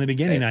you said in the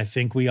beginning, I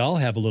think we all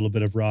have a little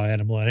bit of raw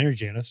animal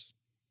energy in us.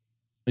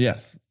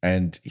 Yes.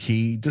 And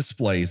he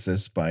displays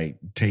this by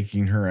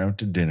taking her out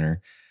to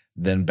dinner,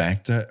 then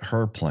back to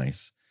her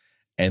place,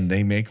 and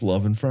they make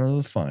love in front of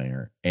the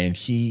fire. And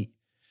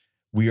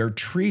we are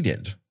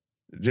treated,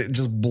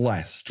 just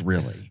blessed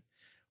really,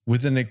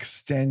 with an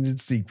extended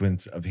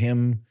sequence of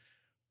him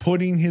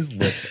putting his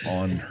lips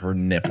on her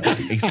nipple, a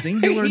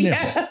singular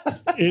nipple.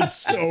 It's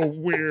so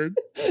weird.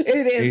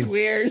 It is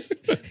weird.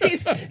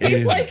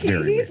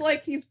 He's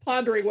like he's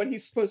pondering what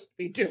he's supposed to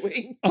be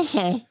doing.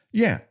 Uh-huh.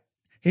 Yeah.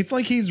 It's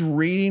like he's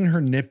reading her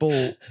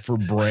nipple for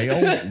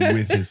Braille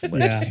with his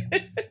lips. Yeah.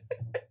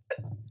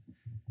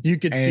 You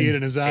could see it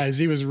in his eyes.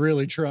 He was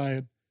really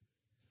trying.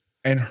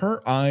 And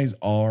her eyes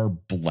are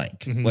blank.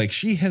 Mm-hmm. Like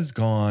she has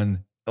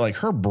gone, like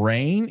her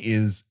brain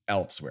is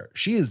elsewhere.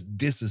 She is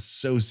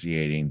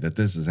disassociating that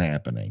this is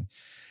happening.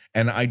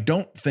 And I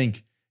don't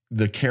think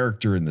the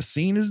character in the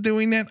scene is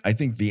doing that. I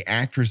think the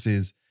actress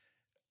is,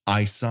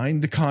 I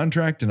signed the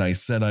contract and I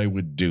said I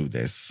would do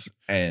this,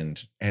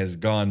 and has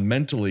gone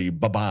mentally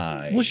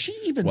bye-bye. Well, she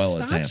even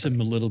stops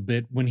him a little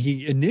bit when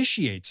he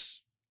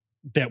initiates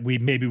that we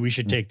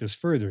should take this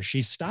further.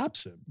 She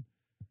stops him.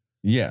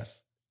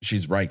 Yes,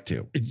 she's right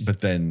to.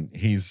 But then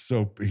he's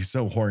so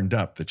horned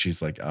up that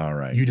she's like, all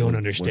right. You don't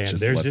understand.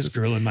 There's this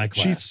girl in my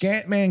class. She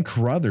Scatman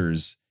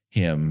Carruthers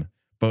him,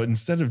 but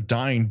instead of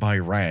dying by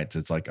rats,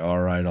 it's like,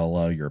 all right, I'll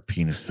allow your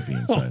penis to be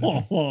inside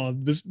of me.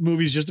 This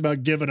movie's just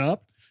about giving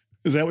up.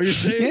 Is that what you're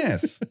saying?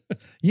 Yes.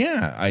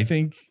 Yeah, I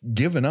think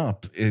Given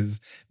Up is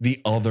the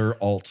other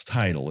alt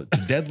title.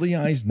 It's Deadly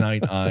Eyes,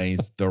 Night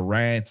Eyes, The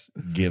Rats,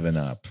 Given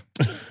Up.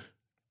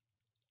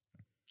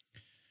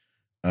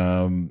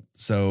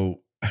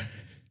 So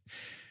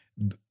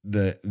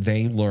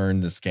they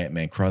learn the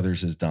Scatman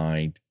Crothers has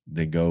died.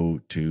 They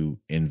go to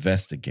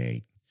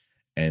investigate,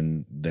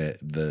 and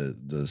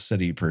the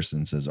city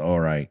person says, "All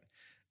right,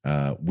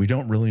 we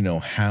don't really know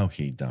how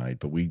he died,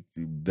 but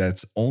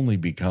that's only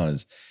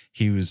because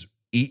he was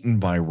eaten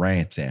by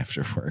rats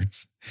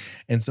afterwards."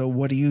 And so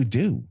what do you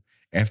do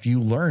after you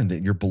learn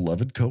that your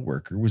beloved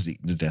coworker was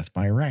eaten to death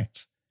by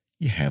rats?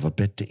 You have a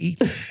bit to eat,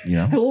 you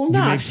know? You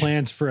make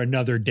plans for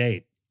another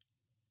date.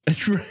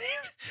 That's right.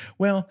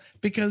 Well,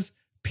 because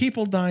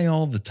people die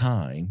all the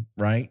time,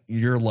 right?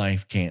 Your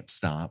life can't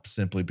stop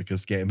simply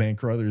because Scatman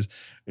Crothers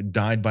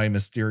died by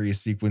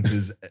mysterious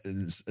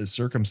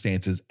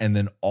circumstances, and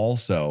then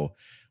also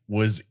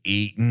was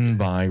eaten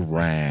by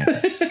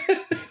rats.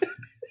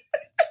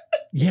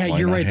 Yeah,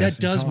 you're right. That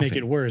does make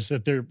it worse,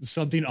 that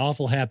something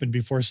awful happened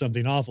before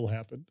something awful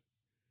happened.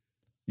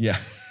 Yeah.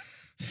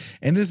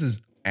 And this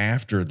is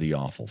after the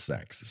awful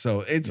sex.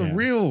 So it's a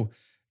real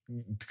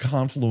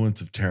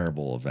confluence of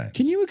terrible events.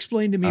 Can you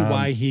explain to me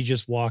why he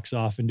just walks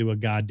off into a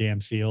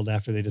goddamn field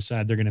after they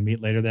decide they're going to meet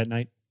later that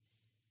night?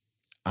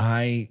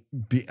 I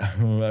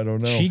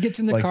don't know. She gets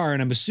in the car,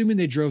 and I'm assuming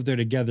they drove there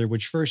together,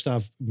 which first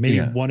off, maybe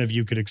one of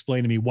you could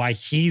explain to me why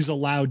he's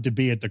allowed to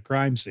be at the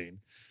crime scene.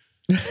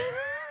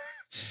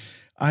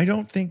 I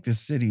don't think the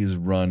city is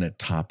run at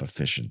top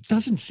efficiency.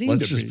 Doesn't seem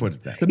Let's to just be. put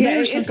it that. The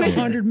mayor's like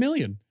 $100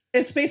 million.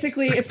 It's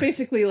basically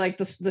like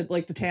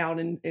the town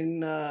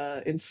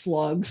in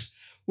Slugs,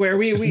 where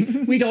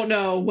we don't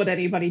know what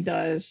anybody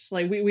does.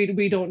 Like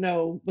we don't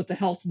know what the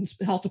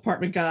health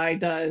department guy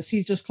does.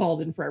 He's just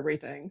called in for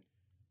everything.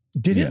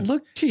 Did it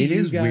look to you? It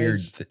is guys, weird.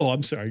 Oh,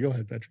 I'm sorry. Go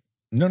ahead, Patrick.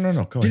 No. Go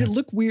ahead. Did it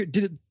look weird?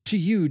 Did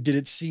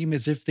it seem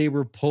as if they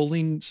were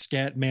pulling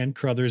Scatman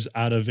Crothers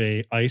out of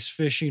a ice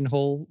fishing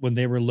hole when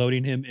they were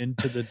loading him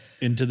into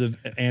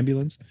the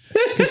ambulance?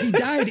 Because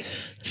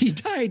he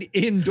died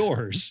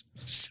indoors.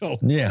 So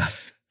yeah.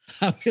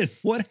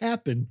 What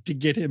happened to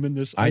get him in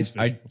this ice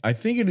fishing hole? I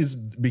think it is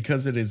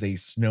because it is a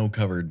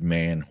snow-covered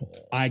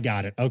manhole. I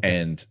got it.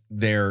 Okay. And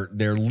they're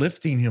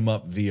lifting him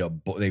up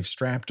they've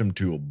strapped him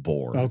to a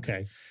board.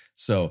 Okay.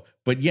 So,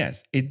 but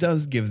yes, it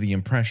does give the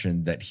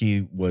impression that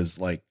he was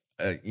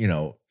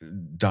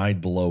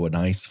died below an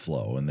ice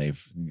flow, and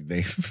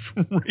they've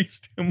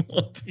raised him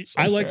up.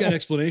 I like that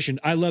explanation.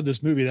 I love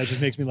this movie. That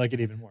just makes me like it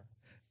even more.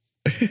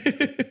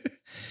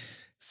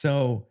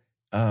 So,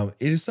 it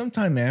is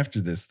sometime after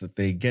this that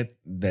they get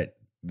that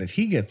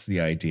he gets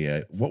the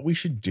idea. What we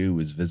should do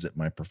is visit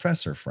my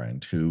professor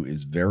friend, who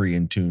is very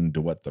in tune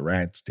to what the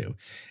rats do,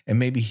 and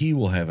maybe he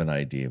will have an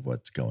idea of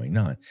what's going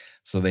on.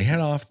 So they head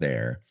off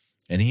there.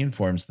 And he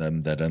informs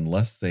them that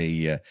unless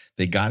they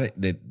got it,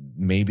 that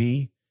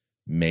maybe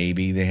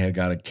they have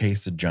got a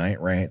case of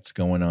giant rats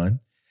going on.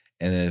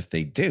 And if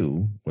they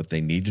do, what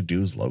they need to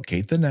do is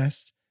locate the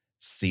nest,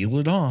 seal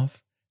it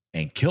off,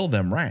 and kill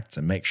them rats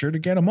and make sure to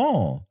get them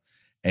all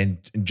and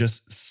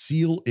just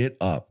seal it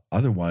up.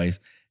 Otherwise,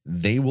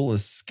 they will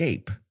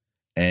escape.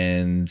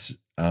 And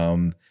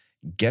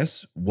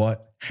guess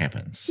what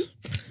happens?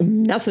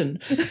 Nothing.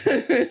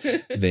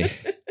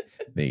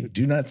 They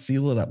do not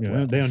seal it up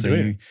well. They don't do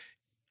it.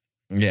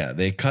 Yeah,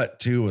 they cut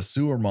to a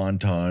sewer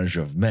montage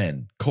of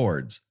men,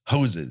 cords,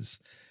 hoses,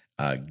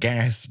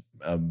 gas,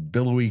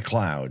 billowy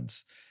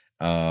clouds.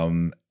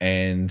 And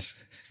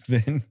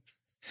then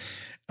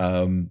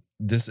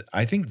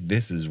I think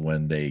this is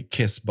when they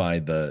kiss by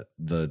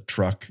the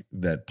truck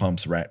that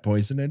pumps rat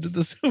poison into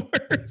the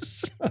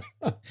sewers,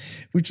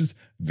 which is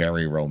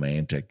very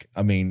romantic.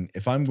 I mean,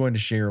 if I'm going to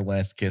share a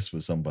last kiss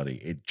with somebody,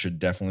 it should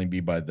definitely be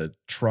by the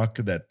truck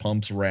that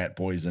pumps rat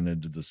poison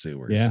into the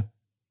sewers. Yeah.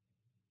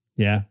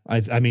 Yeah.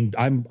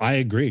 I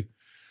agree.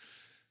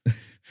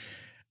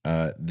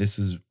 This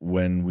is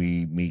when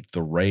we meet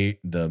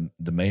the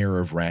mayor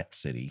of Rat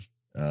City,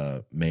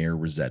 Mayor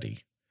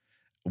Rossetti.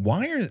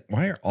 Why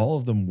are all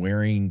of them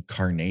wearing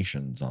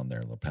carnations on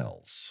their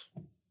lapels?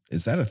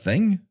 Is that a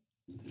thing?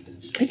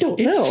 I don't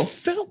know. It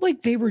felt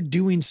like they were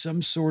doing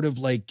some sort of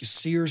like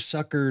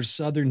seersucker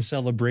Southern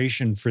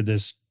celebration for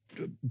this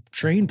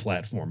train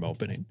platform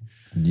opening.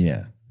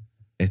 Yeah.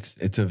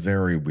 It's a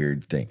very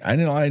weird thing. I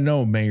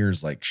know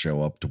mayors like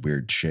show up to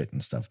weird shit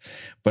and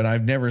stuff, but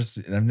I've never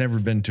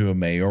been to a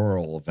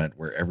mayoral event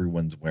where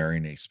everyone's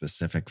wearing a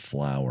specific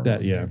flower on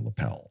their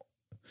lapel.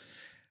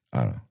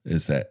 I don't know.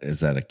 Is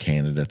that a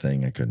Canada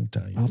thing? I couldn't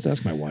tell you. I'll have to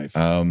ask my wife.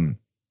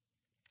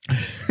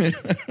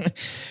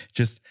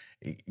 Just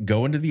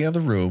go into the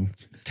other room,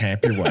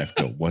 tap your wife,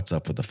 go, "What's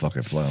up with the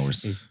fucking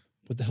flowers?" Hey,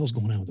 what the hell's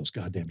going on with those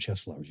goddamn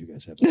chest flowers you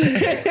guys have?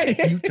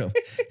 You don't.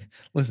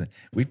 Listen,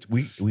 we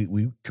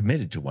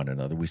committed to one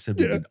another. We said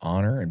we would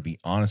honor and be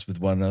honest with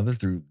one another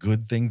through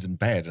good things and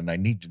bad, and I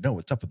need to know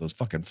what's up with those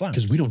fucking flowers.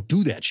 Because we don't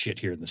do that shit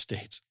here in the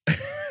States.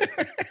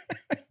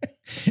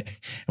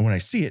 And when I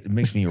see it, it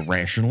makes me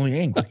irrationally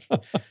angry.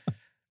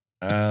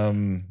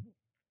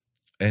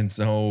 And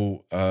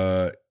so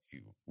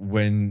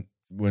when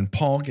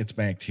Paul gets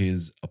back to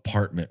his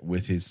apartment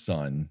with his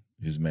son,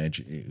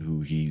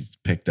 who he's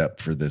picked up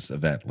for this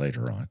event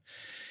later on,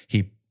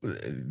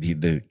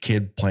 the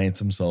kid plants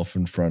himself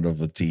in front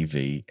of a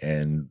TV,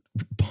 and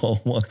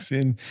Paul walks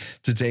in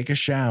to take a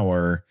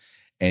shower,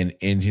 and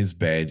in his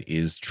bed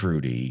is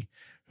Trudy,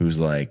 who's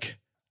like,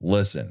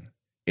 listen,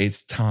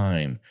 it's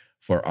time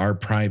for our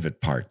private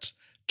parts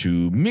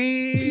to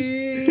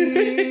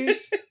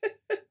meet.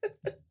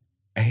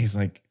 And he's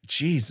like,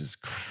 Jesus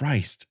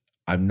Christ,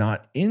 I'm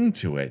not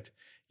into it.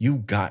 You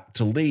got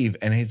to leave.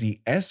 And as he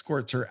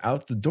escorts her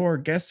out the door,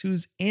 guess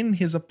who's in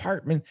his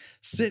apartment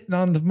sitting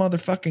on the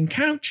motherfucking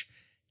couch?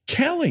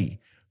 Kelly,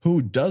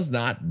 who does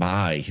not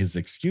buy his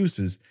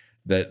excuses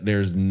that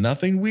there's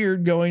nothing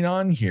weird going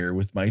on here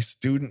with my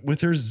student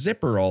with her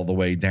zipper all the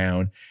way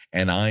down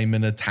and I'm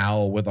in a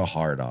towel with a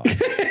heart on.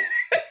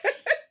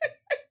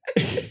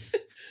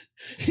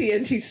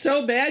 She's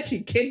so mad she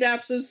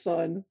kidnaps his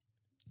son.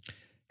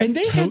 And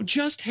they had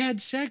just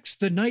had sex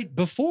the night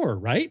before,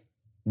 right?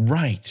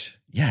 Right.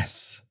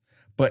 Yes.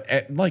 But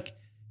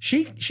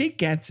she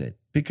gets it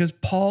because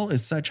Paul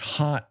is such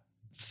hot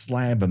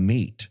slab of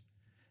meat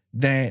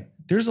that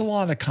there's a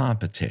lot of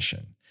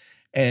competition.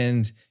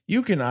 And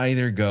you can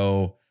either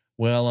go,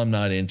 well, I'm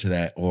not into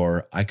that,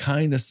 or I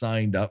kind of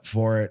signed up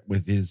for it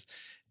with his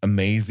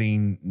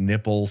amazing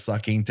nipple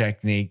sucking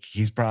technique.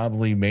 He's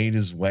probably made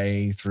his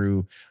way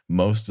through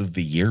most of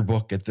the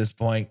yearbook at this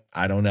point.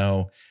 I don't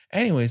know.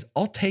 Anyways,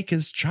 I'll take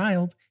his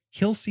child.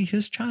 He'll see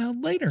his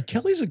child later.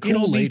 Kelly's a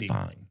cool lady.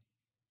 Fine.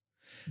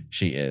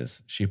 She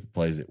is. She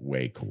plays it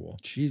way cool.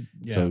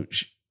 So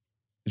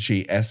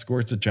she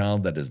escorts a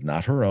child that is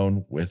not her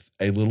own with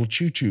a little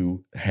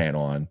choo-choo hat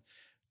on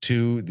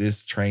to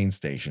this train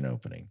station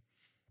opening.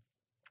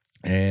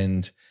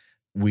 And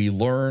we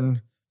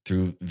learn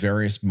through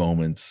various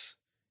moments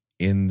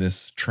in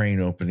this train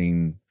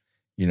opening,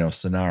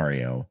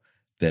 scenario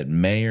that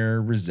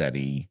Mayor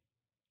Rossetti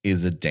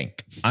is a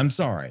dink. I'm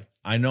sorry.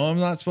 I know I'm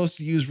not supposed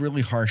to use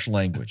really harsh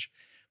language,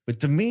 but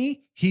to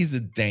me, he's a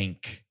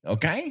dink.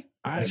 Okay?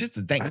 He's just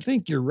a dink. I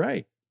think you're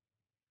right.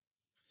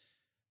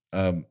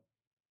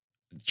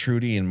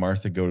 Trudy and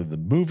Martha go to the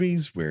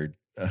movies where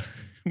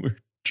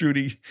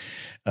Trudy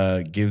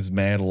gives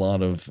Matt a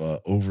lot of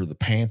over the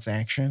pants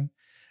action.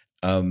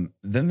 Then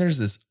there's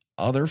this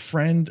other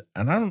friend,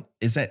 and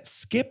is that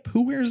Skip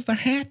who wears the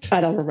hat?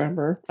 I don't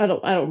remember. I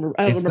don't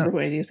remember who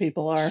any of these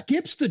people are.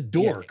 Skip's the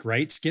dork,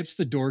 right? Skip's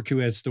the dork who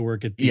has to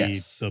work at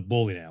the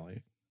bowling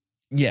alley.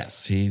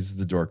 Yes, he's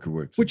the dork who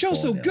works. Which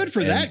also good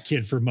for that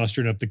kid for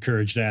mustering up the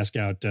courage to ask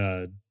out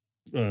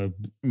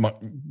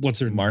what's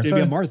her Martha?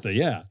 Yeah, Martha,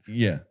 yeah.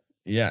 Yeah.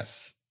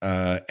 Yes.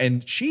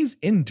 And she's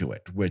into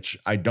it, which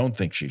I don't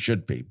think she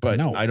should be, but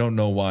no. I don't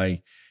know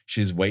why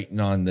she's waiting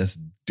on this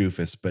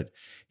doofus, but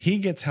he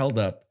gets held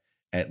up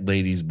at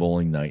ladies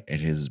bowling night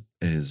at his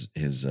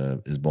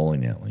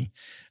bowling alley.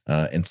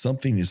 And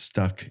something is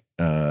stuck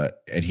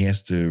and he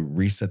has to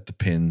reset the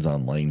pins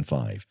on lane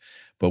 5.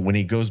 But when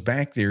he goes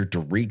back there to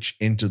reach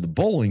into the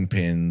bowling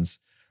pins,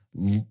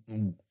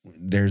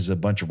 there's a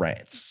bunch of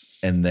rats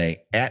and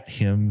they at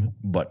him,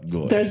 but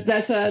good.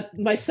 That's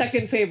my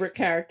second favorite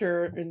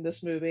character in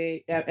this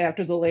movie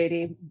after the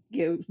lady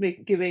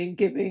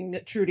giving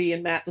Trudy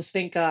and Matt the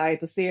stink eye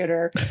at the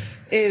theater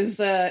is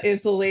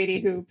the lady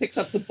who picks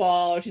up the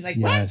ball. She's like,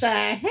 what the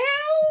hell?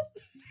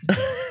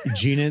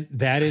 Gina,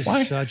 that is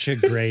such a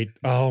great,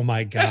 oh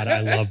my God,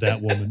 I love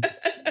that woman.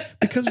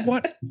 Because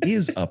what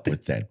is up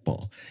with that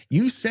ball?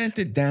 You sent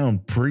it down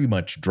pretty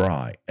much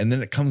dry, and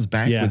then it comes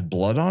back with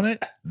blood on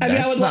it.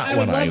 That's I would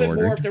love it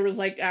more if there was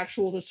like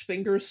actual just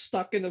fingers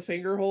stuck in the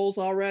finger holes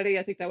already.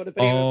 I think that would have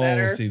been even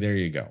better. See, there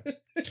you go.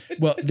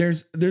 Well,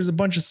 there's a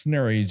bunch of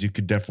scenarios you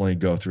could definitely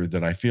go through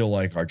that I feel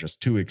like are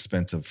just too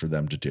expensive for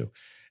them to do.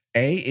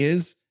 A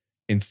is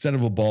instead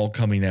of a ball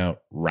coming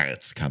out,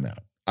 rats come out.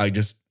 I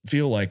just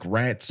feel like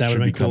rats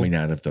should be coming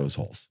out of those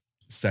holes.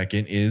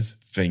 Second is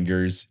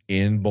fingers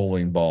in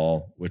bowling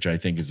ball, which I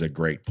think is a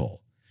great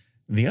pull.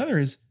 The other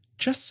is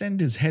just send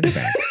his head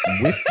back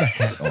with the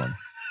hat on.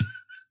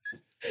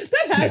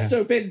 That has to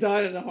have been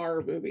done in a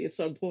horror movie at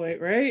some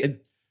point, right?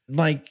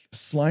 Like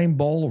Slime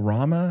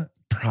Bowl-orama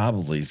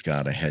probably's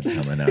got a head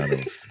coming out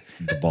of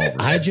the ballroom.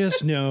 I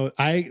just know,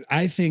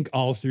 I think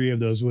all three of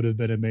those would have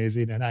been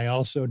amazing. And I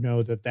also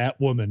know that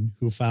woman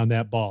who found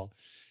that ball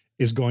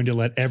is going to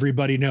let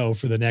everybody know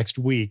for the next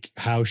week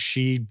how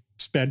she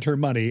spent her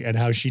money and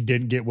how she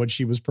didn't get what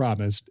she was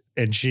promised.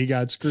 And she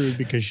got screwed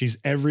because she's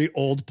every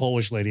old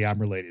Polish lady I'm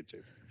related to.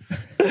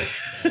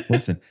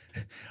 Listen,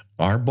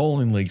 our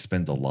bowling league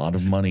spends a lot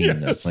of money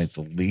in this. Like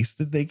the least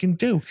that they can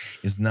do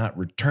is not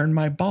return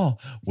my ball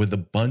with a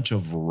bunch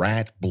of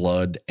rat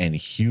blood and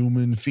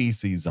human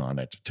feces on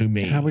it to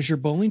me. How was your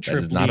bowling trip,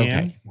 That is not Leanne?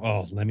 okay.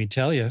 Well, let me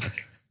tell you.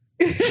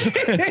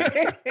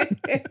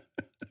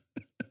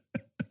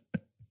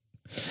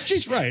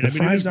 She's right. The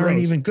fries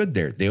aren't even good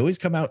there. They always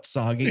come out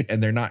soggy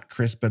and they're not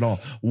crisp at all.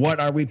 What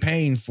are we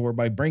paying for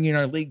by bringing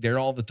our league there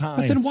all the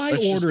time? But then why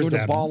Let's order just go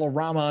them? to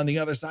Ball-orama on the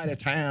other side of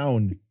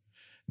town.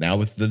 Now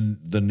with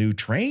the new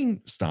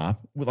train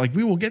stop, like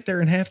we will get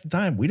there in half the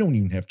time. We don't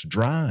even have to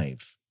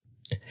drive.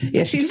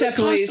 Yeah, she's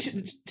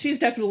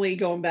definitely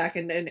going back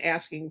and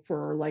asking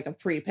for like a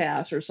free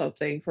pass or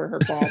something for her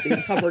ball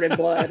being covered in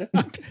blood.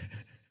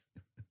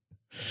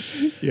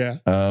 Yeah.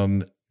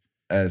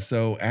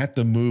 So at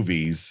the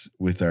movies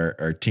with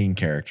our teen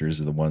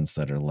characters are the ones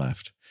that are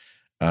left.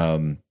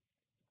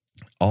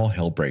 All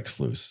hell breaks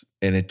loose,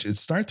 and it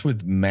starts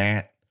with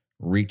Matt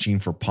reaching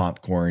for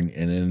popcorn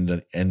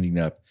and ending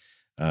up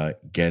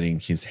getting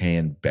his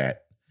hand bit.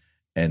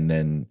 And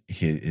then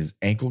his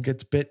ankle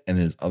gets bit and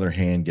his other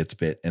hand gets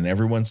bit, and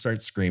everyone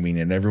starts screaming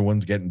and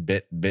everyone's getting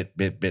bit.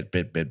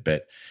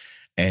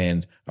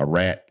 And a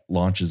rat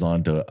launches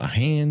onto a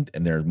hand,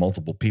 and there's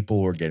multiple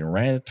people who are getting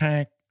rat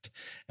attacked,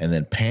 and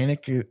then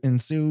panic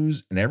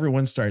ensues and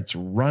everyone starts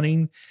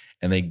running,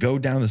 and they go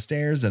down the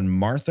stairs, and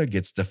Martha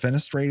gets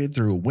defenestrated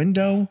through a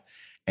window,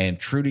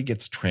 and Trudy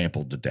gets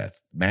trampled to death.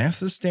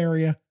 Mass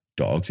hysteria,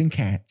 dogs and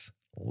cats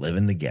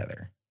living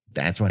together.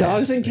 That's what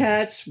dogs and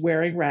cats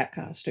wearing rat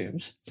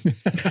costumes.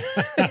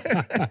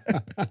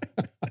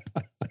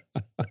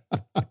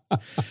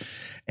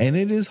 And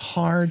it is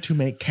hard to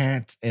make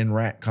cats in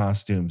rat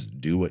costumes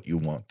do what you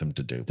want them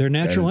to do. They're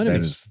natural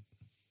enemies.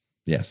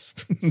 Yes.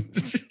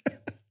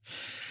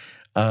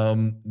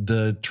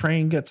 The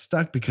train gets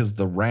stuck because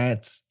the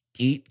rats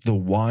eat the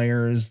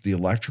wires, the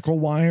electrical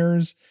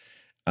wires.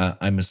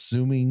 I'm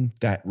assuming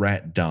that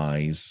rat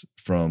dies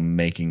from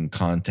making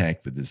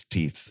contact with his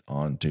teeth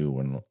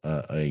onto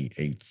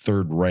a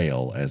third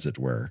rail, as it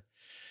were.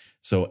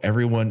 So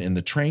everyone in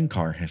the train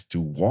car has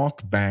to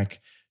walk back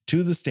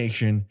to the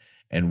station,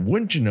 and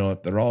wouldn't you know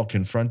it, they're all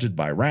confronted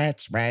by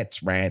rats,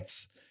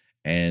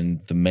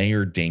 and the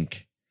Mayor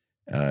Dink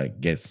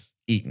gets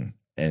eaten.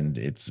 And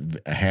it's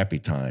a happy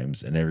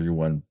times, and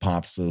everyone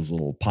pops those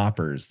little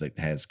poppers that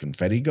has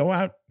confetti go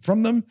out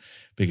from them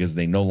because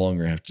they no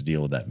longer have to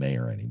deal with that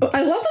mayor anymore.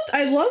 I love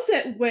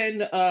that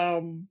when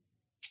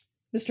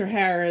Mr.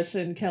 Harris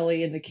and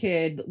Kelly and the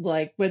kid,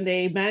 like when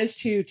they manage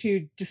to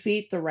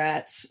defeat the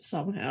rats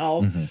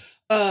somehow,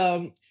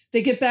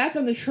 they get back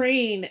on the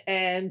train,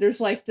 and there's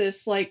like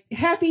this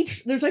happy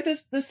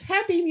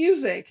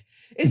music.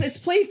 It's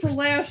played for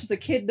laughs. The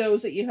kid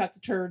knows that you have to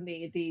turn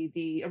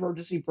the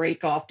emergency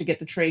brake off to get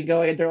the train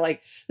going, and they're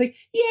like,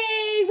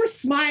 yay, we're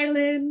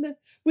smiling.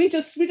 We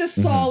just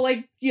saw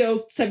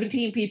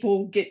 17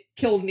 people get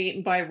killed and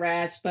eaten by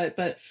rats, but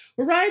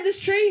we're riding this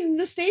train in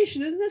the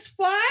station. Isn't this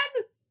fun?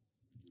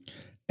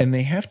 And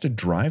they have to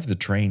drive the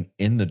train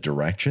in the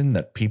direction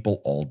that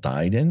people all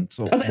died in.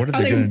 So what are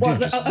they going to do?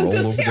 Just roll over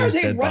those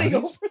dead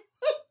bodies?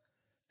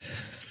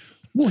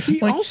 Well,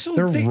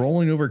 they're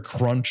rolling over,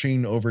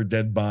 crunching over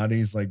dead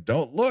bodies. Like,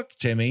 don't look,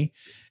 Timmy.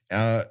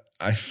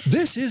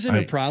 This isn't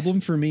a problem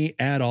for me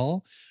at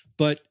all.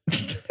 But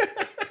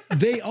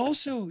they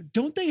also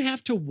don't they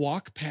have to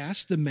walk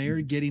past the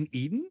mayor getting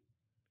eaten?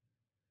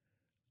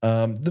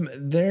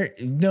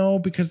 No,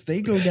 because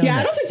they go down.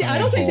 Yeah, I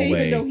don't think they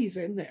even know he's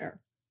in there.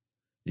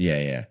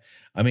 Yeah.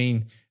 I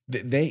mean,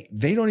 they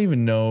don't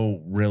even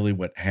know really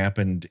what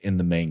happened in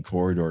the main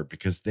corridor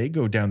because they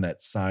go down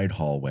that side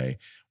hallway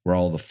where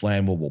all the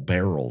flammable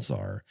barrels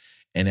are.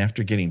 And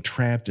after getting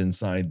trapped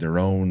inside their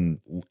own,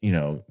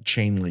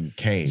 chain link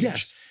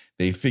cage,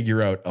 they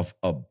figure out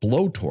a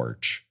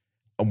blowtorch.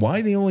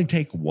 Why they only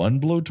take one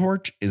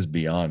blowtorch is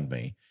beyond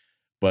me.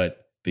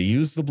 But they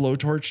use the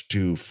blowtorch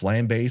to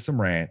flambe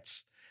some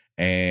rats,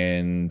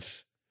 and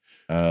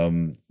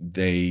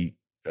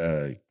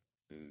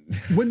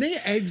when they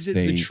exit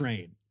the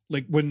train,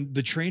 like when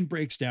the train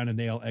breaks down and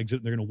they all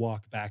exit, they're going to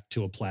walk back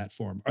to a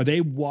platform. Are they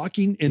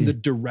walking in the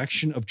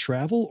direction of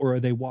travel, or are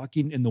they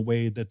walking in the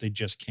way that they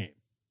just came?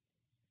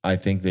 I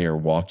think they are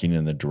walking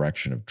in the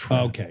direction of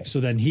travel. Okay. So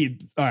then he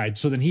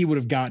would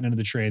have gotten into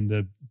the train.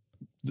 The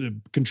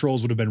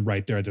controls would have been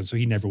right there then. So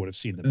he never would have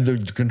seen them.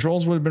 The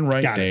controls would have been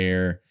right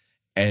there.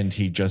 And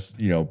he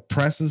just,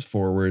 presses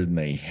forward, and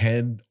they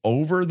head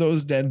over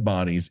those dead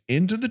bodies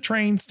into the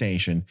train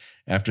station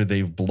after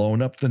they've blown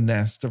up the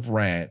nest of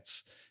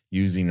rats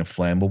using a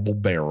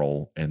flammable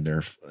barrel and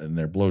their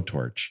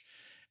blowtorch.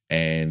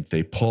 And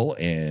they pull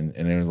in,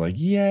 and it was like,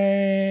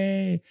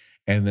 yay.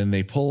 And then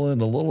they pull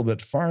in a little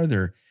bit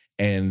farther.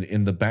 And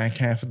in the back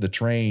half of the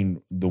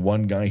train, the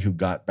one guy who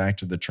got back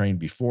to the train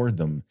before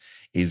them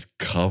is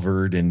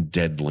covered in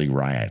deadly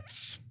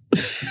rats.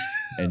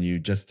 And you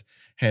just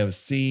have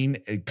seen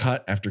a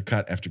cut after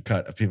cut after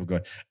cut of people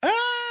going,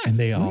 and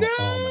they all,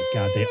 oh my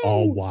God, they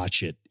all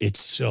watch it.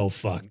 It's so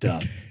fucked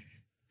up.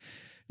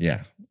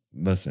 Yeah.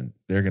 Listen,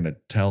 they're going to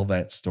tell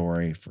that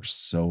story for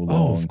so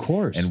long. Oh, of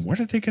course. And what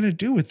are they going to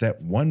do with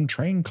that one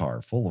train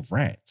car full of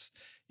rats?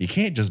 You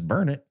can't just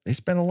burn it. They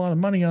spent a lot of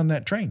money on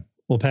that train.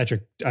 Well,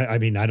 Patrick, I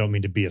mean, I don't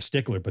mean to be a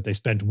stickler, but they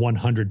spent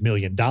 $100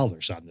 million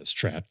on this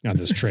train, and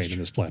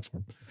this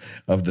platform.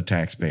 Of the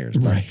taxpayers'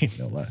 money, right?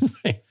 No less.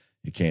 Right.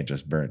 You can't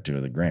just burn it to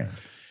the ground.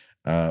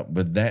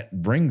 But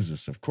that brings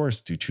us, of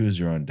course, to Choose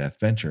Your Own Death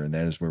Venture. And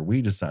that is where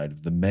we decide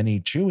of the many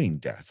chewing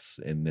deaths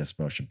in this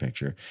motion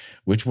picture,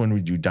 which one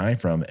would you die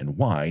from and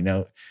why?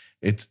 Now,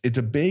 it's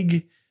a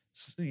big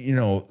you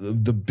know,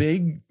 the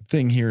big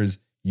thing here is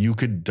you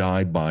could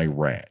die by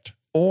rat,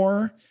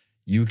 or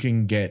you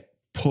can get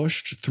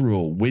pushed through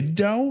a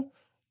window,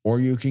 or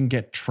you can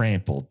get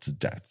trampled to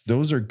death.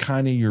 Those are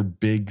kind of your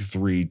big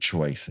three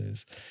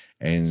choices.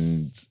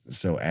 And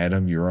so,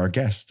 Adam, you're our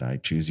guest. I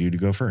choose you to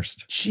go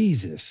first.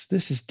 Jesus,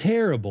 this is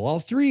terrible.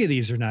 All three of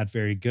these are not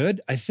very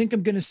good. I think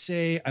I'm going to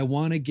say I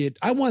want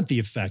the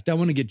effect. I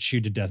want to get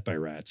chewed to death by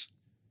rats.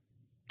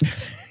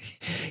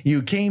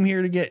 You came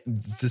here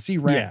to see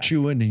rat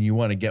chewing, and you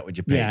want to get what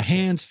you paid. Yeah,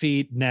 hands,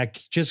 feet, neck,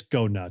 just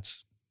go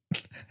nuts.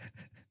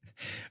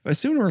 But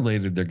sooner or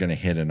later, they're going to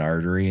hit an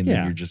artery, and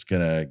then you're just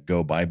going to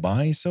go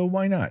bye-bye. So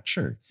why not?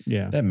 Sure.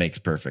 Yeah. That makes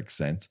perfect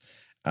sense.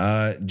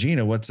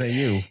 Gina, what say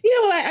you?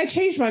 You know what? I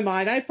changed my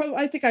mind. I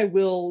think I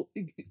will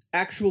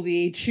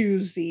actually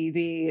choose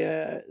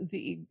the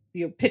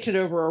pitching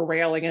over a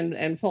railing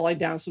and falling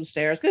down some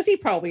stairs, because he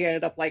probably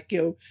ended up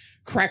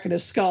cracking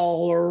his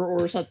skull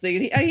or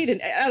something. And he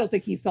didn't. I don't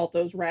think he felt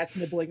those rats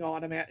nibbling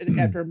on him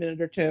after a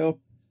minute or two.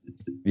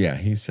 Yeah,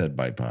 he said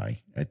bye-bye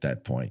at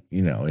that point.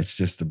 You know, it's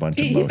just a bunch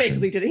of motion. He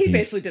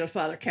basically did a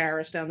Father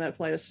Karras down that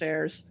flight of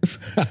stairs.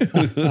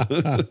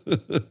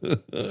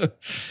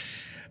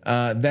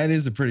 That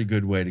is a pretty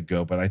good way to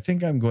go, but I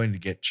think I'm going to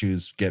get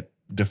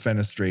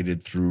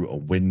defenestrated through a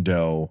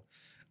window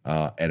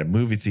at a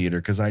movie theater,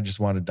 because I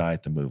just want to die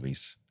at the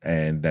movies,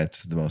 and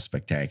that's the most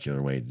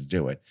spectacular way to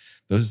do it.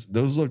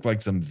 Those look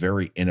like some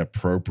very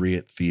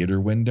inappropriate theater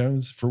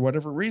windows for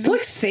whatever reason. It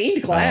looks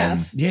stained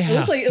glass.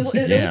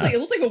 It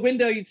looked like a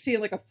window you'd see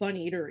in like a fun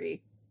eatery.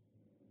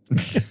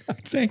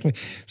 Exactly.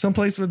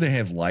 Someplace where they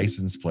have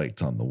license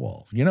plates on the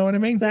wall. You know what I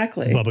mean?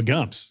 Exactly. Bubba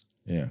Gumps.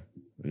 Yeah,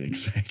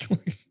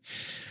 exactly.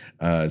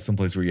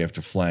 Someplace where you have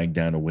to flag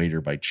down a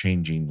waiter by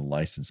changing the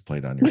license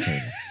plate on your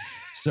table.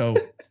 So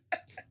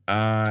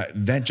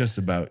that just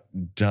about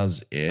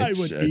does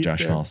it.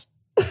 Josh Halls.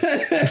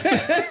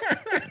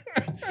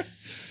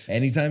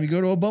 Anytime you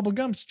go to a Bubba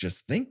Gumps,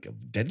 just think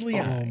of Deadly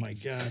Eyes. Oh my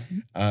God.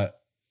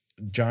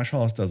 Josh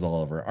Halls does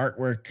all of our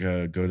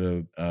artwork. Go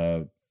to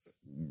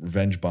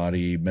Revenge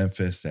Body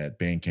Memphis at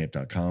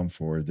bandcamp.com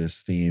for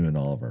this theme and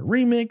all of our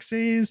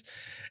remixes.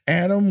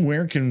 Adam,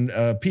 where can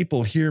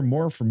people hear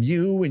more from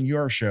you and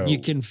your show? You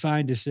can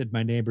find us at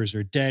My Neighbors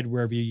Are Dead,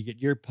 wherever you get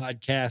your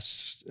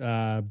podcasts.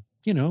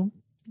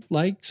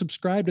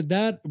 Subscribe to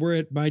that. We're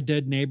at My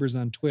Dead Neighbors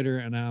on Twitter,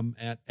 and I'm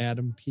at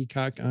Adam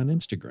Peacock on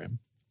Instagram.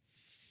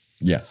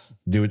 Yes,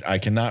 do it. I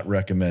cannot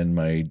recommend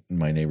My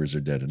Neighbors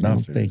Are Dead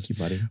enough. Thank you,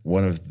 buddy.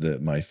 One of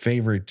my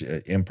favorite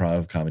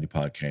improv comedy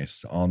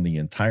podcasts on the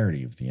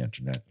entirety of the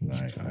internet.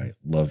 I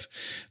love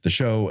the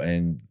show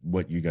and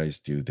what you guys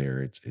do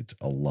there. It's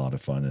a lot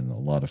of fun, and a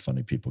lot of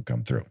funny people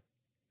come through.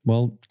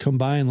 Well, come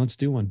by and let's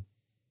do one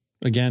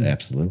again.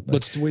 Absolutely. We're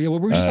just talking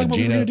about what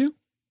we're going to do.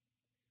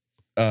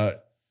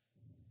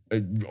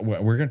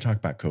 We're going to talk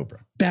about Cobra.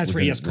 That's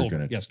right. Yes,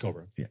 Cobra.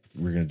 Cobra. Yeah,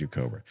 we're going to do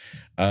Cobra.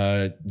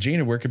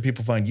 Gina, where can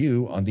people find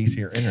you on these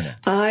here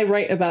internets? I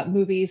write about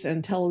movies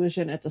and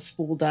television at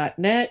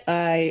thespool.net.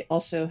 I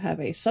also have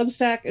a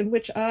Substack in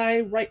which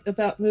I write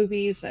about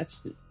movies.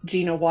 That's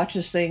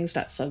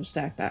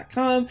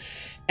GinaWatchesThings.substack.com.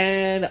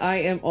 And I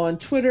am on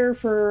Twitter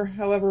for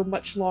however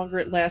much longer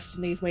it lasts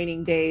in these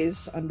waning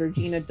days under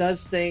Gina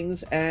Does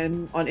Things,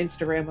 and on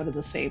Instagram under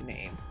the same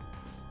name.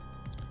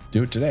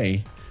 Do it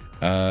today.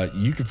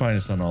 You can find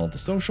us on all the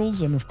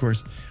socials, and of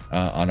course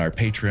on our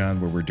Patreon,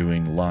 where we're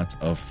doing lots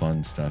of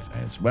fun stuff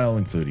as well,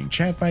 including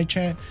Chat by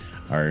Chat,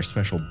 our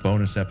special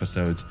bonus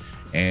episodes,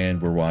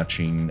 and we're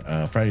watching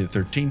Friday the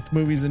 13th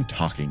movies and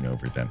talking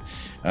over them.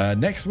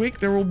 Next week,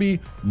 there will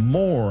be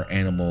more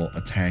Animal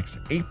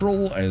Attacks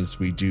April, as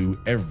we do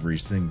every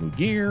single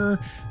year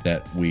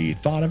that we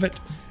thought of it.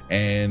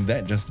 And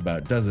that just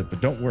about does it.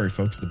 But don't worry,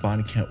 folks, the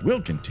body count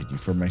will continue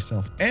for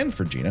myself and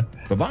for Gina.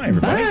 Bye-bye,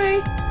 everybody.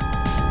 Bye.